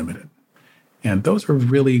should be limited. And those were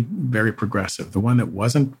really very progressive. The one that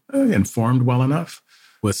wasn't informed well enough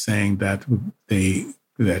was saying that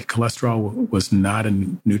that cholesterol was not a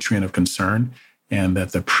nutrient of concern, and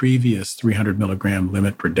that the previous 300 milligram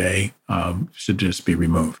limit per day should just be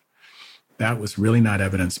removed. That was really not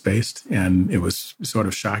evidence-based, and it was sort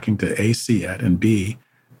of shocking to A, see it, and B,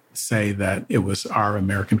 say that it was our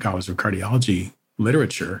American College of Cardiology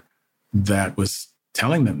literature that was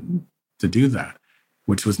telling them to do that,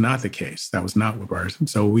 which was not the case. That was not what ours.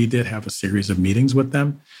 So we did have a series of meetings with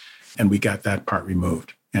them, and we got that part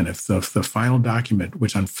removed. And if the final document,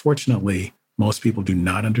 which unfortunately most people do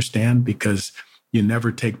not understand because you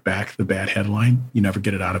never take back the bad headline, you never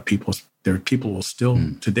get it out of people will still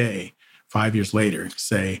today, 5 years later,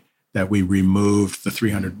 say that we removed the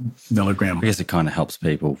 300 milligram. I guess it kind of helps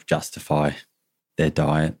people justify their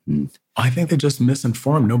diet. I think they're just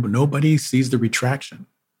misinformed. Nobody sees the retraction.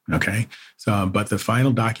 Okay. So, but the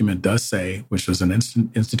final document does say, which was an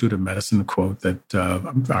Institute of Medicine quote that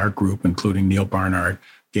our group, including Neil Barnard,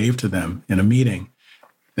 gave to them in a meeting,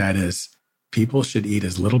 that is, people should eat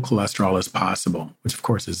as little cholesterol as possible, which of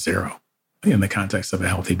course is zero in the context of a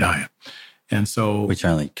healthy diet. And so, which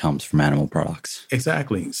only comes from animal products.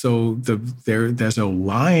 Exactly. So there's a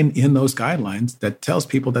line in those guidelines that tells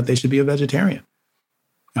people that they should be a vegetarian.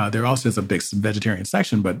 There also is a big vegetarian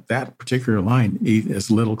section, but that particular line, eat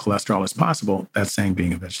as little cholesterol as possible, that's saying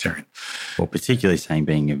being a vegetarian. Well, particularly saying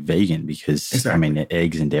being a vegan because, exactly.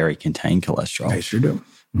 Eggs and dairy contain cholesterol. They sure do.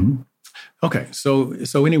 Mm-hmm. Okay.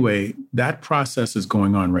 So anyway, that process is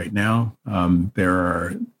going on right now. There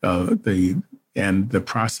are the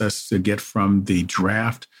process to get from the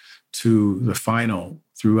draft to the final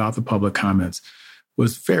throughout the public comments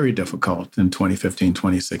was very difficult in 2015,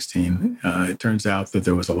 2016. It turns out that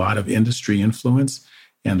there was a lot of industry influence,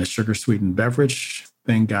 and the sugar-sweetened beverage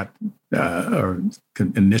thing or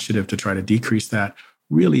initiative to try to decrease that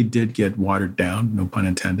really did get watered down, no pun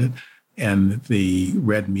intended. And the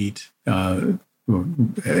red meat, telling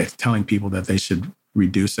people that they should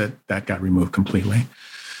reduce it, that got removed completely.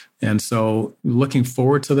 And so looking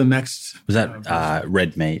forward to the next... Was that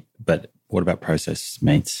red meat, but what about processed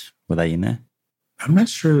meats? Were they in there? I'm not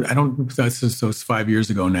sure. So it's 5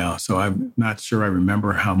 years ago now, so I'm not sure I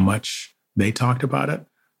remember how much they talked about it,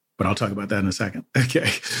 but I'll talk about that in a second. Okay.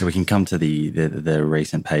 So we can come to the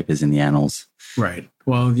recent papers in the annals. Right.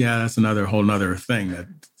 Well, yeah, that's whole nother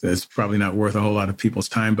thing that's probably not worth a whole lot of people's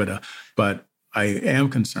time, but I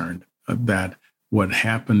am concerned that what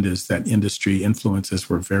happened is that industry influences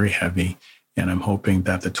were very heavy, and I'm hoping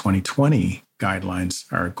that the 2020 guidelines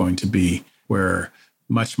are going to be where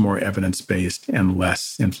much more evidence-based and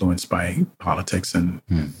less influenced by politics and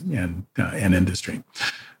industry.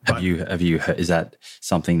 Have you heard, is that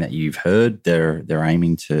something that you've heard? They're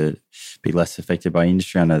aiming to be less affected by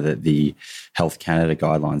industry. I know that the Health Canada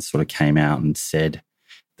guidelines sort of came out and said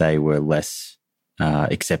they were less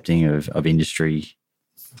accepting of industry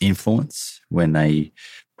influence when they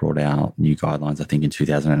brought out new guidelines, I think in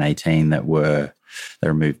 2018, that they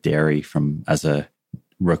removed dairy as a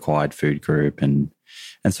required food group and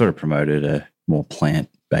sort of promoted a more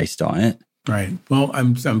plant-based diet. Right. Well,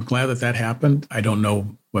 I'm glad that happened. I don't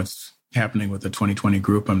know what's happening with the 2020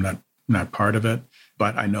 group. I'm not part of it,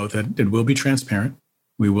 but I know that it will be transparent.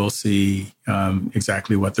 We will see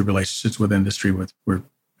exactly what the relationships with industry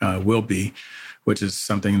will be, which is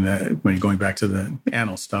something that when you're going back to the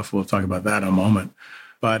anal stuff, we'll talk about that in a moment.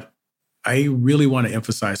 But I really want to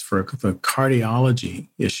emphasize for the cardiology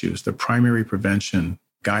issues, the primary prevention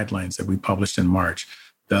guidelines that we published in March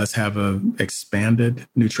does have an expanded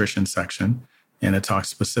nutrition section, and it talks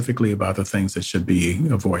specifically about the things that should be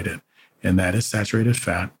avoided. And that is saturated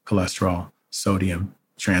fat, cholesterol, sodium,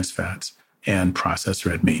 trans fats, and processed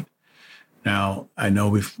red meat. Now, I know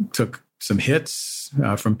we've took some hits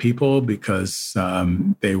from people because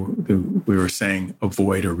we were saying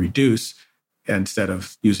avoid or reduce instead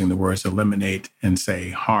of using the words eliminate and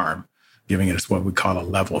say harm, giving it as what we call a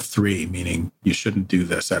level 3, meaning you shouldn't do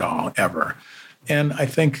this at all, ever. And I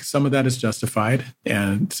think some of that is justified,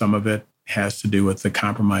 and some of it has to do with the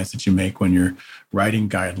compromise that you make when you're writing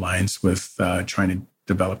guidelines with trying to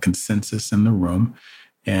develop consensus in the room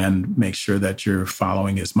and make sure that you're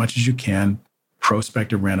following as much as you can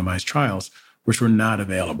prospective randomized trials, which were not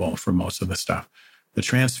available for most of the stuff. The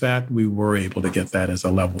trans fat, we were able to get that as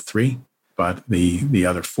a level 3, but the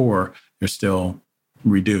other 4, they're still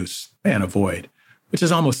reduce and avoid, which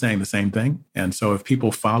is almost saying the same thing. And so if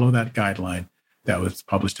people follow that guideline that was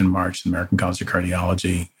published in March, the American College of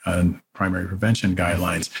Cardiology and primary prevention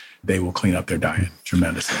guidelines, they will clean up their diet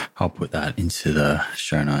tremendously. I'll put that into the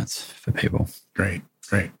show notes for people. Great.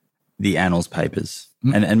 The annals papers.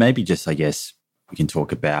 Mm-hmm. And maybe just, I guess, we can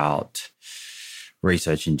talk about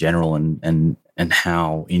research in general and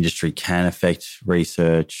how industry can affect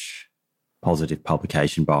research, positive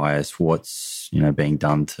publication bias, what's being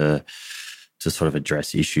done to sort of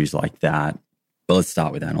address issues like that. But let's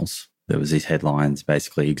start with annals. There was these headlines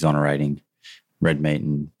basically exonerating red meat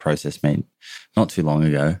and processed meat not too long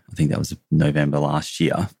ago. I think that was November last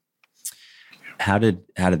year. How did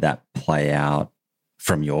that play out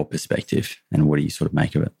from your perspective, and what do you sort of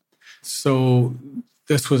make of it? So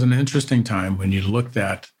this was an interesting time when you looked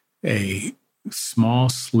at a small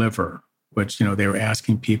sliver, which, they were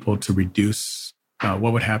asking people to reduce,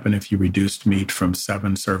 what would happen if you reduced meat from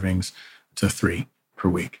 7 servings to 3 per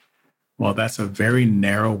week? Well, that's a very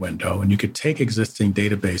narrow window, and you could take existing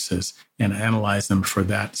databases and analyze them for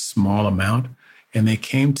that small amount, and they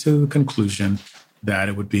came to the conclusion that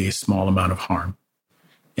it would be a small amount of harm,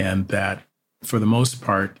 and that for the most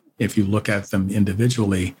part, if you look at them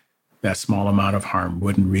individually, that small amount of harm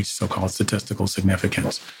wouldn't reach so-called statistical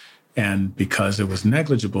significance. And because it was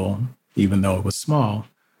negligible, even though it was small,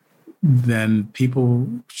 then people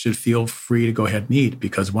should feel free to go ahead and eat,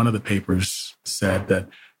 because one of the papers said that,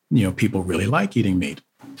 people really like eating meat.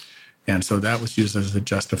 And so that was used as a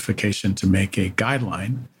justification to make a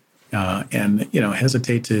guideline.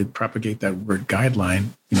 Hesitate to propagate that word guideline.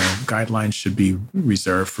 Guidelines should be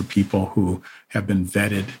reserved for people who have been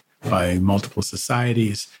vetted by multiple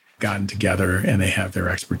societies, gotten together, and they have their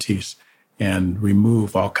expertise, and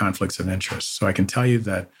remove all conflicts of interest. So I can tell you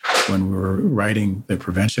that when we were writing the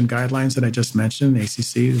prevention guidelines that I just mentioned,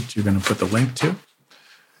 ACC, that you're going to put the link to,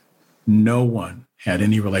 no one had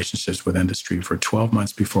any relationships with industry for 12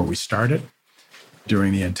 months before we started,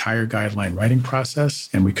 during the entire guideline writing process,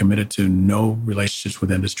 and we committed to no relationships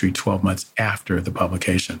with industry 12 months after the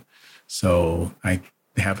publication. So I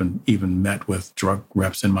haven't even met with drug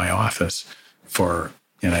reps in my office for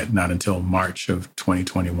not until March of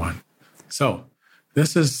 2021. So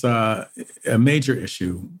this is a major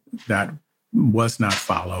issue that was not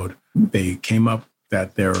followed. They came up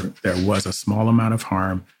that there was a small amount of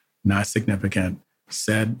harm, not significant,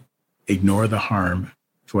 said ignore the harm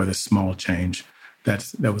for the small change.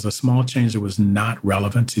 That was a small change that was not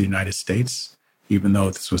relevant to the United States, even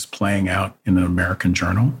though this was playing out in an American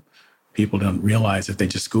journal. People don't realize if they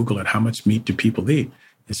just Google it, how much meat do people eat?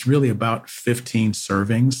 It's really about 15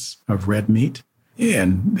 servings of red meat.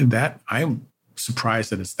 And that, I'm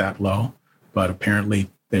surprised that it's that low, but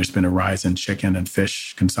apparently there's been a rise in chicken and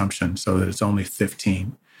fish consumption so that it's only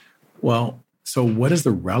 15. Well, so what is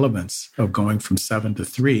the relevance of going from 7 to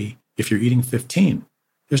 3 if you're eating 15?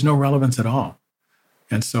 There's no relevance at all.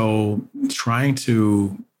 And so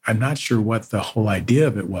I'm not sure what the whole idea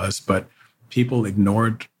of it was, but people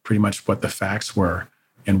ignored pretty much what the facts were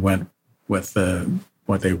and went with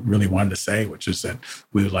what they really wanted to say, which is that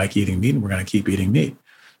we like eating meat and we're going to keep eating meat.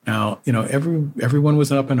 Now, everyone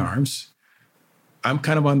was up in arms. I'm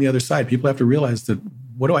kind of on the other side. People have to realize that,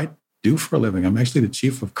 what do I do for a living? I'm actually the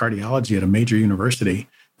chief of cardiology at a major university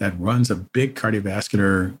that runs a big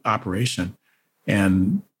cardiovascular operation.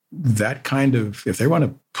 And that kind of, if they want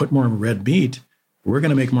to put more red meat, we're going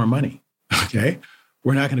to make more money, okay?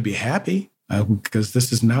 We're not going to be happy because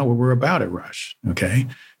this is not what we're about at Rush, okay?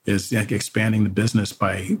 is expanding the business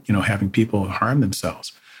by, having people harm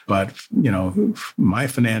themselves. But, my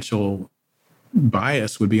financial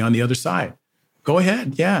bias would be on the other side. Go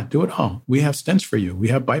ahead. Yeah, do it all. We have stents for you. We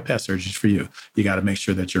have bypass surgeries for you. You got to make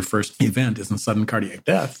sure that your first event isn't sudden cardiac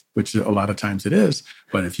death, which a lot of times it is.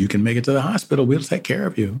 But if you can make it to the hospital, we'll take care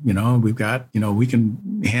of you. We've got, we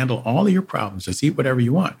can handle all of your problems. Just eat whatever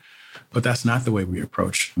you want. But that's not the way we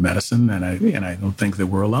approach medicine. And I don't think that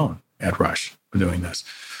we're alone at Rush for doing this.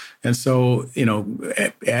 And so,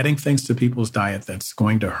 adding things to people's diet that's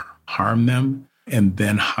going to harm them and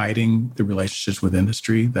then hiding the relationships with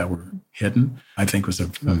industry that were hidden, I think was a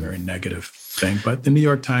very negative thing. But the New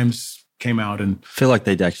York Times came out and... I feel like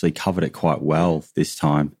they'd actually covered it quite well this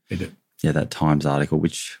time. They did. Yeah, that Times article,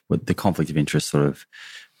 which the conflict of interest sort of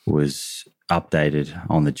was updated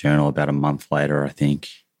on the Journal about a month later, I think,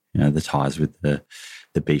 the ties with the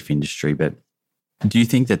beef industry. But do you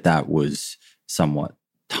think that was somewhat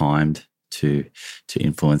timed to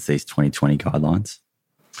influence these 2020 guidelines?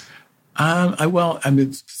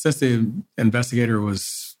 Since the investigator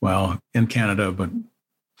was, in Canada, but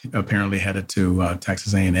apparently headed to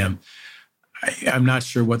Texas A&M, I'm not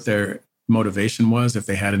sure what their motivation was, if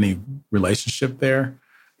they had any relationship there.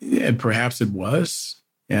 And perhaps it was.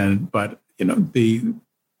 But the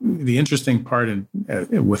interesting part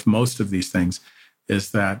with most of these things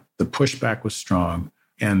is that the pushback was strong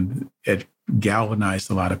and it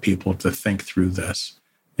galvanized a lot of people to think through this.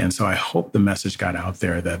 And so I hope the message got out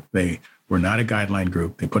there that they were not a guideline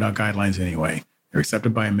group. They put out guidelines anyway. They're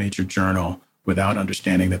accepted by a major journal without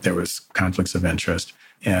understanding that there was conflicts of interest.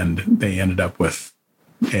 And they ended up with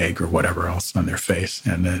egg or whatever else on their face.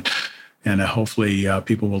 And hopefully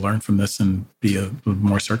people will learn from this and be a little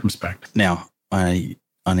more circumspect. Now, I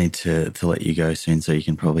need to let you go soon so you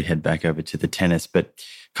can probably head back over to the tennis. But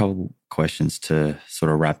a couple questions to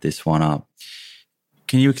sort of wrap this one up.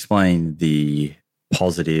 Can you explain the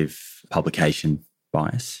positive publication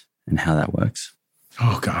bias and how that works?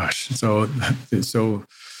 Oh gosh. So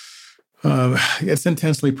it's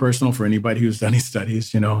intensely personal for anybody who's done these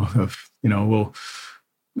studies, a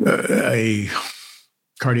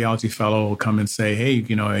cardiology fellow will come and say, hey,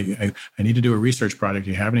 I need to do a research project.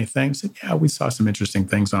 Do you have anything? I said, yeah, we saw some interesting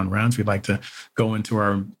things on rounds. We'd like to go into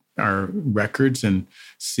our records and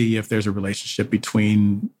see if there's a relationship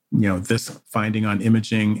between this finding on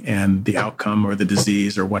imaging and the outcome or the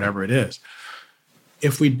disease or whatever it is.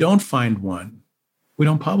 If we don't find one, we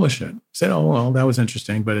don't publish it. Said, oh, well, that was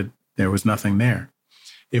interesting, but there was nothing there.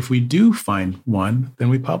 If we do find one, then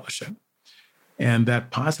we publish it. And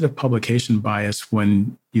that positive publication bias,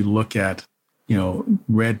 when you look at,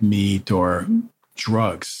 red meat or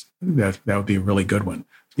drugs, that would be a really good one.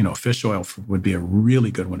 Fish oil would be a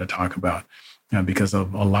really good one to talk about because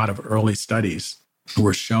of a lot of early studies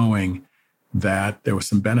were showing that there was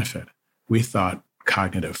some benefit. We thought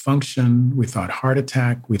cognitive function, we thought heart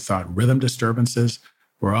attack, we thought rhythm disturbances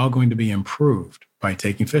were all going to be improved by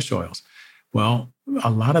taking fish oils. Well,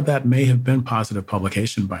 a lot of that may have been positive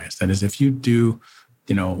publication bias. That is, if you do,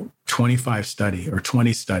 25 study or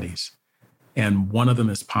 20 studies, and one of them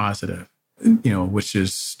is positive, which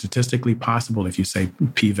is statistically possible. If you say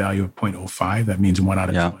p-value of 0.05, that means 1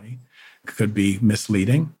 out of 20. It could be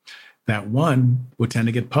misleading. That one would tend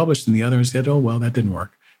to get published and the others said, oh, well, that didn't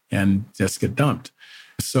work, and just get dumped.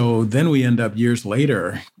 So then we end up years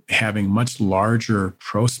later having much larger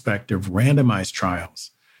prospective randomized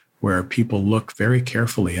trials where people look very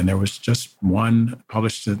carefully. And there was just one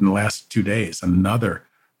published in the last 2 days, another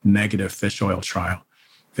negative fish oil trial.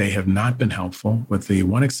 They have not been helpful, with the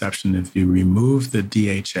one exception: if you remove the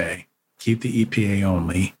DHA, keep the EPA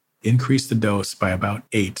only, increase the dose by about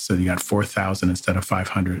 8, so you got 4,000 instead of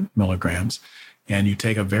 500 milligrams, and you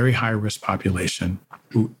take a very high-risk population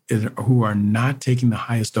who are not taking the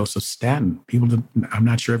highest dose of statin. I'm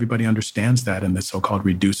not sure everybody understands that in the so-called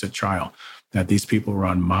Reduce It trial, that these people were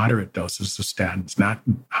on moderate doses of statins, not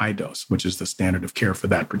high dose, which is the standard of care for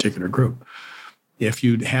that particular group. If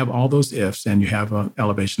you have all those ifs and you have an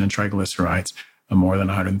elevation in triglycerides of more than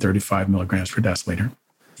 135 milligrams per deciliter,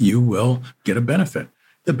 you will get a benefit.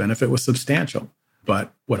 The benefit was substantial.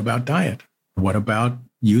 But what about diet? What about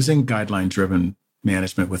using guideline-driven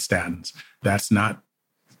management with statins? That's not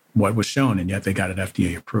what was shown, and yet they got it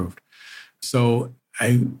FDA approved. So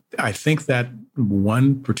I think that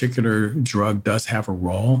one particular drug does have a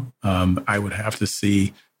role. I would have to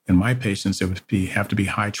see in my patients, it would have to be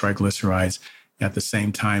high triglycerides at the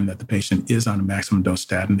same time that the patient is on a maximum dose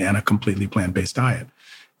statin and a completely plant-based diet.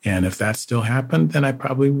 And if that still happened, then I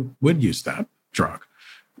probably would use that drug.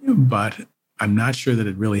 But I'm not sure that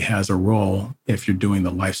it really has a role if you're doing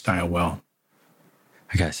the lifestyle well.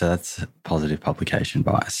 Okay, so that's positive publication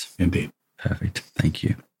bias. Indeed. Perfect. Thank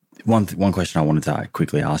you. One question I wanted to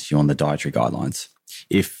quickly ask you on the dietary guidelines.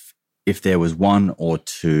 If there was one or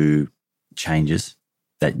two changes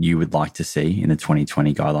that you would like to see in the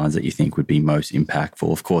 2020 guidelines that you think would be most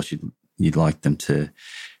impactful, of course, you'd like them to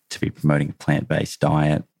be promoting a plant-based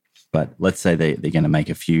diet. But let's say they're going to make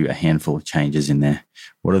a handful of changes in there.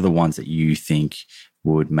 What are the ones that you think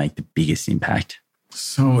would make the biggest impact?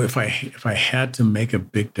 So if I had to make a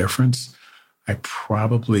big difference, I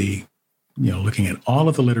probably, looking at all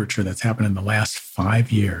of the literature that's happened in the last 5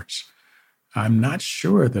 years, I'm not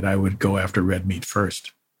sure that I would go after red meat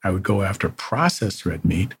first. I would go after processed red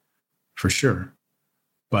meat for sure.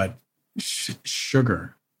 But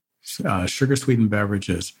sugar sweetened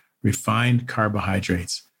beverages, refined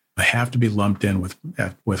carbohydrates, have to be lumped in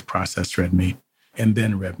with processed red meat, and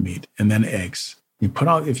then red meat, and then eggs.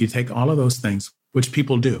 If you take all of those things, which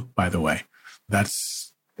people do, by the way,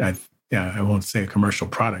 I won't say a commercial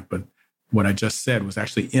product, but what I just said was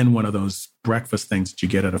actually in one of those breakfast things that you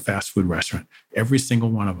get at a fast food restaurant, every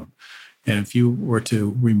single one of them. And if you were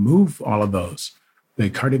to remove all of those,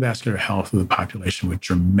 the cardiovascular health of the population would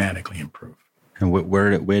dramatically improve. And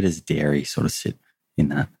where does dairy sort of sit in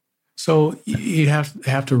that? So you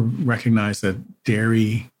have to recognize that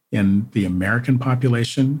dairy in the American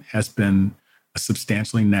population has been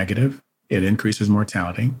substantially negative. It increases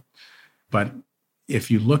mortality. But if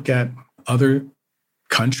you look at other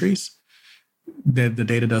countries, the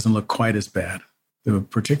data doesn't look quite as bad.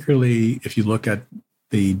 Particularly if you look at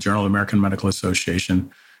the Journal of American Medical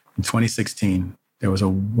Association in 2016, there was a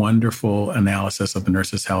wonderful analysis of the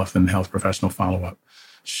nurses' health and health professional follow-up,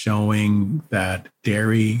 showing that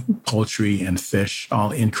dairy, poultry, and fish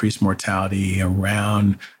all increase mortality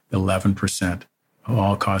around 11% of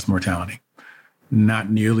all-cause mortality.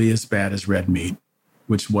 Not nearly as bad as red meat,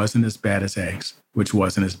 which wasn't as bad as eggs, which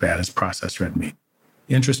wasn't as bad as processed red meat.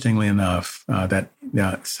 Interestingly enough, that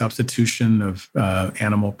substitution of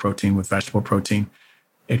animal protein with vegetable protein,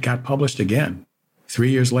 it got published again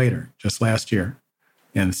 3 years later, just last year,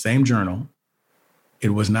 in the same journal. It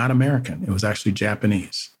was not American. It was actually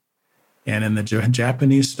Japanese. And in the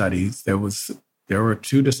Japanese studies, there were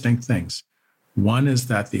two distinct things. One is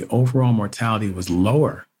that the overall mortality was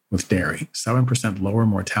lower with dairy, 7% lower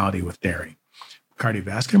mortality with dairy.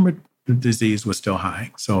 Cardiovascular disease was still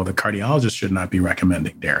high, so the cardiologist should not be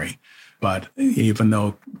recommending dairy. But even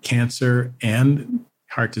though cancer and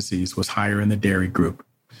heart disease was higher in the dairy group,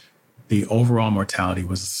 the overall mortality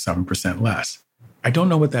was 7% less. I don't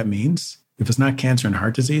know what that means. If it's not cancer and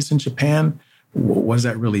heart disease in Japan, what does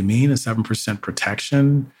that really mean? A 7%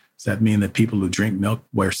 protection? Does that mean that people who drink milk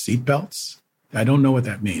wear seatbelts? I don't know what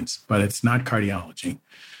that means, but it's not cardiology.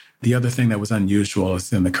 The other thing that was unusual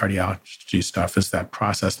in the cardiology stuff is that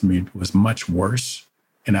processed meat was much worse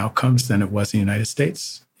in outcomes than it was in the United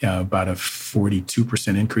States, about a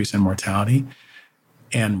 42% increase in mortality.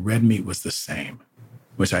 And red meat was the same,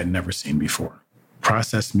 which I'd never seen before.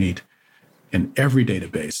 Processed meat in every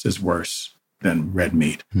database is worse than red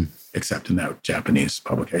meat, except in that Japanese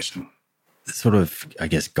publication. Sort of, I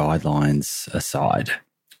guess, guidelines aside,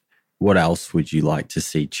 what else would you like to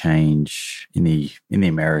see change in the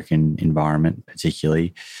American environment,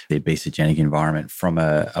 particularly the obesogenic environment, from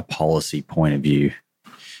a policy point of view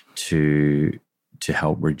to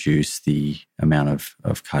help reduce the amount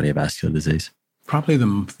of cardiovascular disease? Probably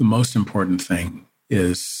the most important thing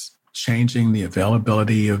is changing the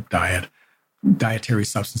availability of dietary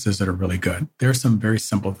substances that are really good. There are some very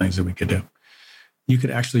simple things that we could do. You could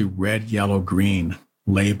actually red, yellow, green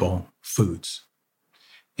label foods.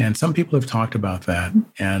 And some people have talked about that.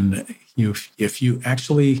 And if you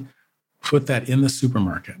actually put that in the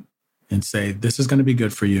supermarket and say, this is going to be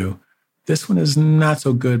good for you, this one is not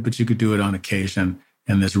so good, but you could do it on occasion.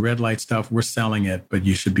 And this red light stuff, we're selling it, but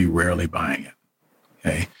you should be rarely buying it.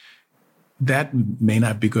 Okay. That may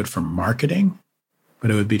not be good for marketing, but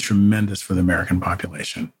it would be tremendous for the American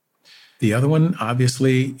population. The other one,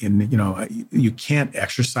 obviously, you can't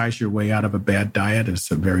exercise your way out of a bad diet. It's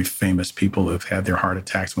some very famous people who have had their heart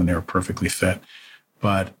attacks when they were perfectly fit.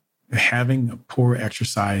 But having a poor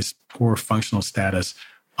exercise, poor functional status,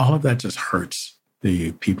 all of that just hurts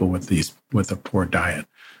the people with a poor diet.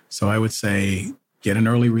 So I would say get an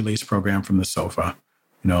early release program from the sofa,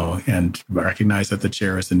 and recognize that the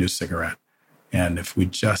chair is the new cigarette. And if we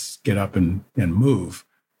just get up and move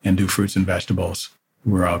and do fruits and vegetables,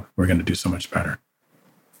 we're going to do so much better.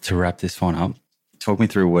 To wrap this one up, talk me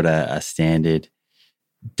through what a standard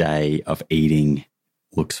day of eating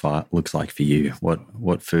looks like for you.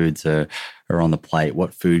 What foods are on the plate?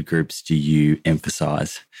 What food groups do you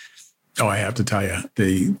emphasize? Oh, I have to tell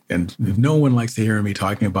you, and no one likes to hear me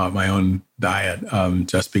talking about my own diet,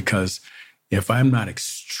 just because if I'm not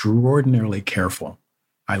extraordinarily careful,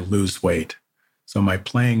 I lose weight. So my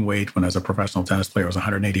playing weight when I was a professional tennis player was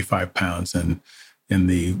 185 pounds. And in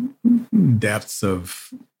the depths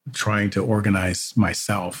of trying to organize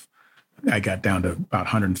myself, I got down to about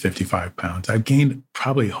 155 pounds. I've gained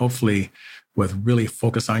probably, hopefully, with really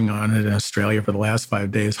focusing on it in Australia for the last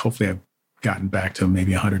 5 days, hopefully I've gotten back to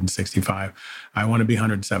maybe 165. I want to be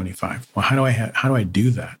 175. Well, how do I do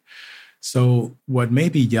that? So what may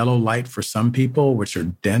be yellow light for some people, which are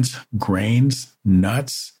dense grains,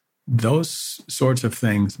 nuts, those sorts of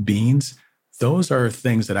things, beans, those are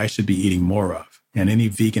things that I should be eating more of. And any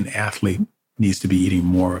vegan athlete needs to be eating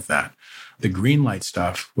more of that. The green light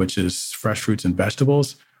stuff, which is fresh fruits and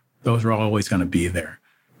vegetables, those are always going to be there.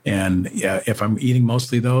 And if I'm eating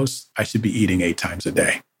mostly those, I should be eating 8 times a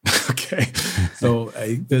day. Okay. So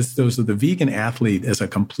the vegan athlete is a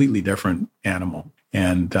completely different animal.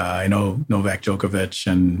 And I know Novak Djokovic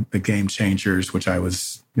and the Game Changers, which I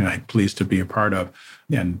was pleased to be a part of.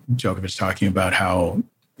 And Djokovic talking about how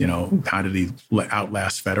did he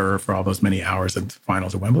outlast Federer for all those many hours at the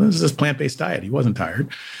finals of Wimbledon? This is his plant-based diet. He wasn't tired.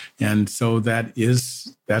 And so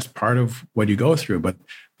that's part of what you go through.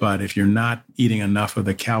 But if you're not eating enough of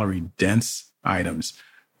the calorie-dense items,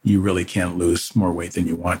 you really can't lose more weight than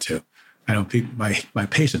you want to. I don't think my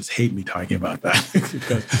patients hate me talking about that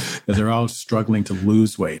because they're all struggling to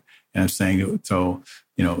lose weight. And I'm saying, so,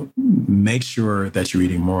 make sure that you're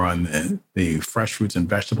eating more on the fresh fruits and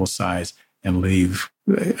vegetable size and leave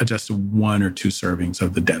just 1 or 2 servings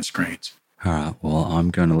of the dense grains. All right. Well, I'm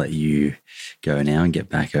going to let you go now and get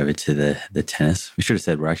back over to the tennis. We should have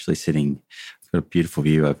said we're actually sitting, we've got a beautiful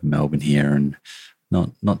view over Melbourne here and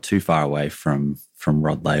not too far away from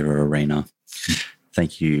Rod Laver Arena.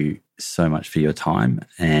 Thank you so much for your time.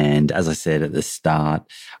 And as I said at the start,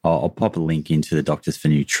 I'll pop a link into the Doctors for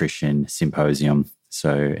Nutrition Symposium.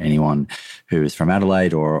 So anyone who is from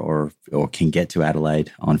Adelaide or can get to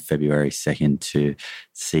Adelaide on February 2nd to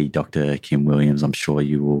see Dr. Kim Williams, I'm sure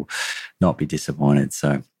you will not be disappointed.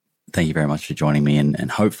 So thank you very much for joining me, and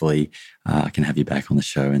hopefully I can have you back on the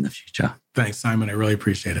show in the future. Thanks, Simon. I really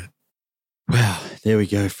appreciate it. Well, there we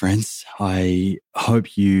go, friends. I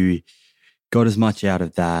hope you got as much out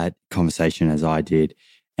of that conversation as I did.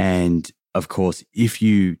 And of course, if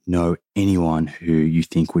you know anyone who you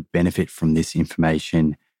think would benefit from this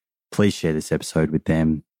information, please share this episode with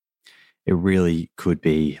them. It really could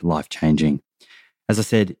be life-changing. As I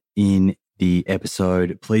said in the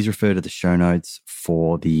episode, please refer to the show notes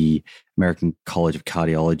for the American College of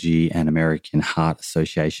Cardiology and American Heart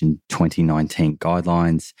Association 2019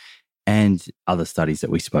 guidelines and other studies that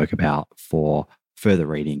we spoke about for further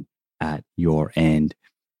reading at your end.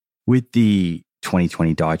 With the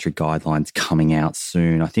 2020 dietary guidelines coming out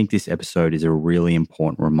soon, I think this episode is a really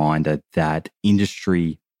important reminder that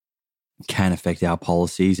industry can affect our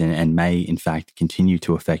policies and may in fact continue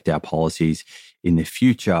to affect our policies in the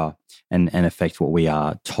future and affect what we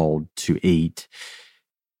are told to eat.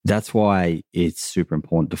 That's why it's super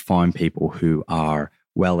important to find people who are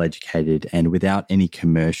well educated and without any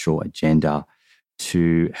commercial agenda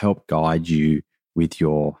to help guide you with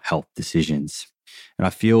your health decisions. And I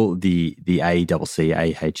feel the AECC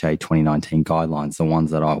AHA 2019 guidelines, the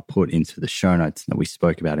ones that I'll put into the show notes that we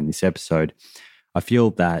spoke about in this episode, I feel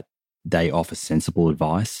that they offer sensible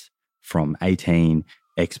advice from 18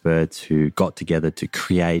 experts who got together to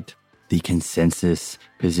create the consensus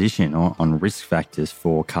position on risk factors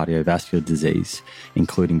for cardiovascular disease,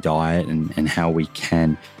 including diet and how we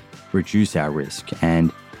can reduce our risk.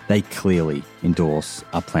 And they clearly endorse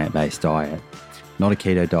a plant-based diet. Not a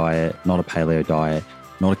keto diet, not a paleo diet,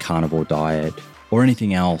 not a carnivore diet, or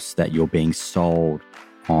anything else that you're being sold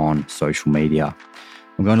on social media.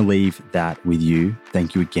 I'm going to leave that with you.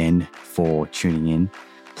 Thank you again for tuning in.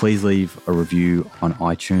 Please leave a review on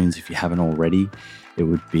iTunes if you haven't already. It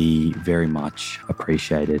would be very much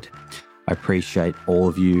appreciated. I appreciate all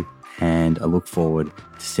of you, and I look forward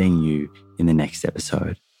to seeing you in the next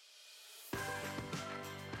episode.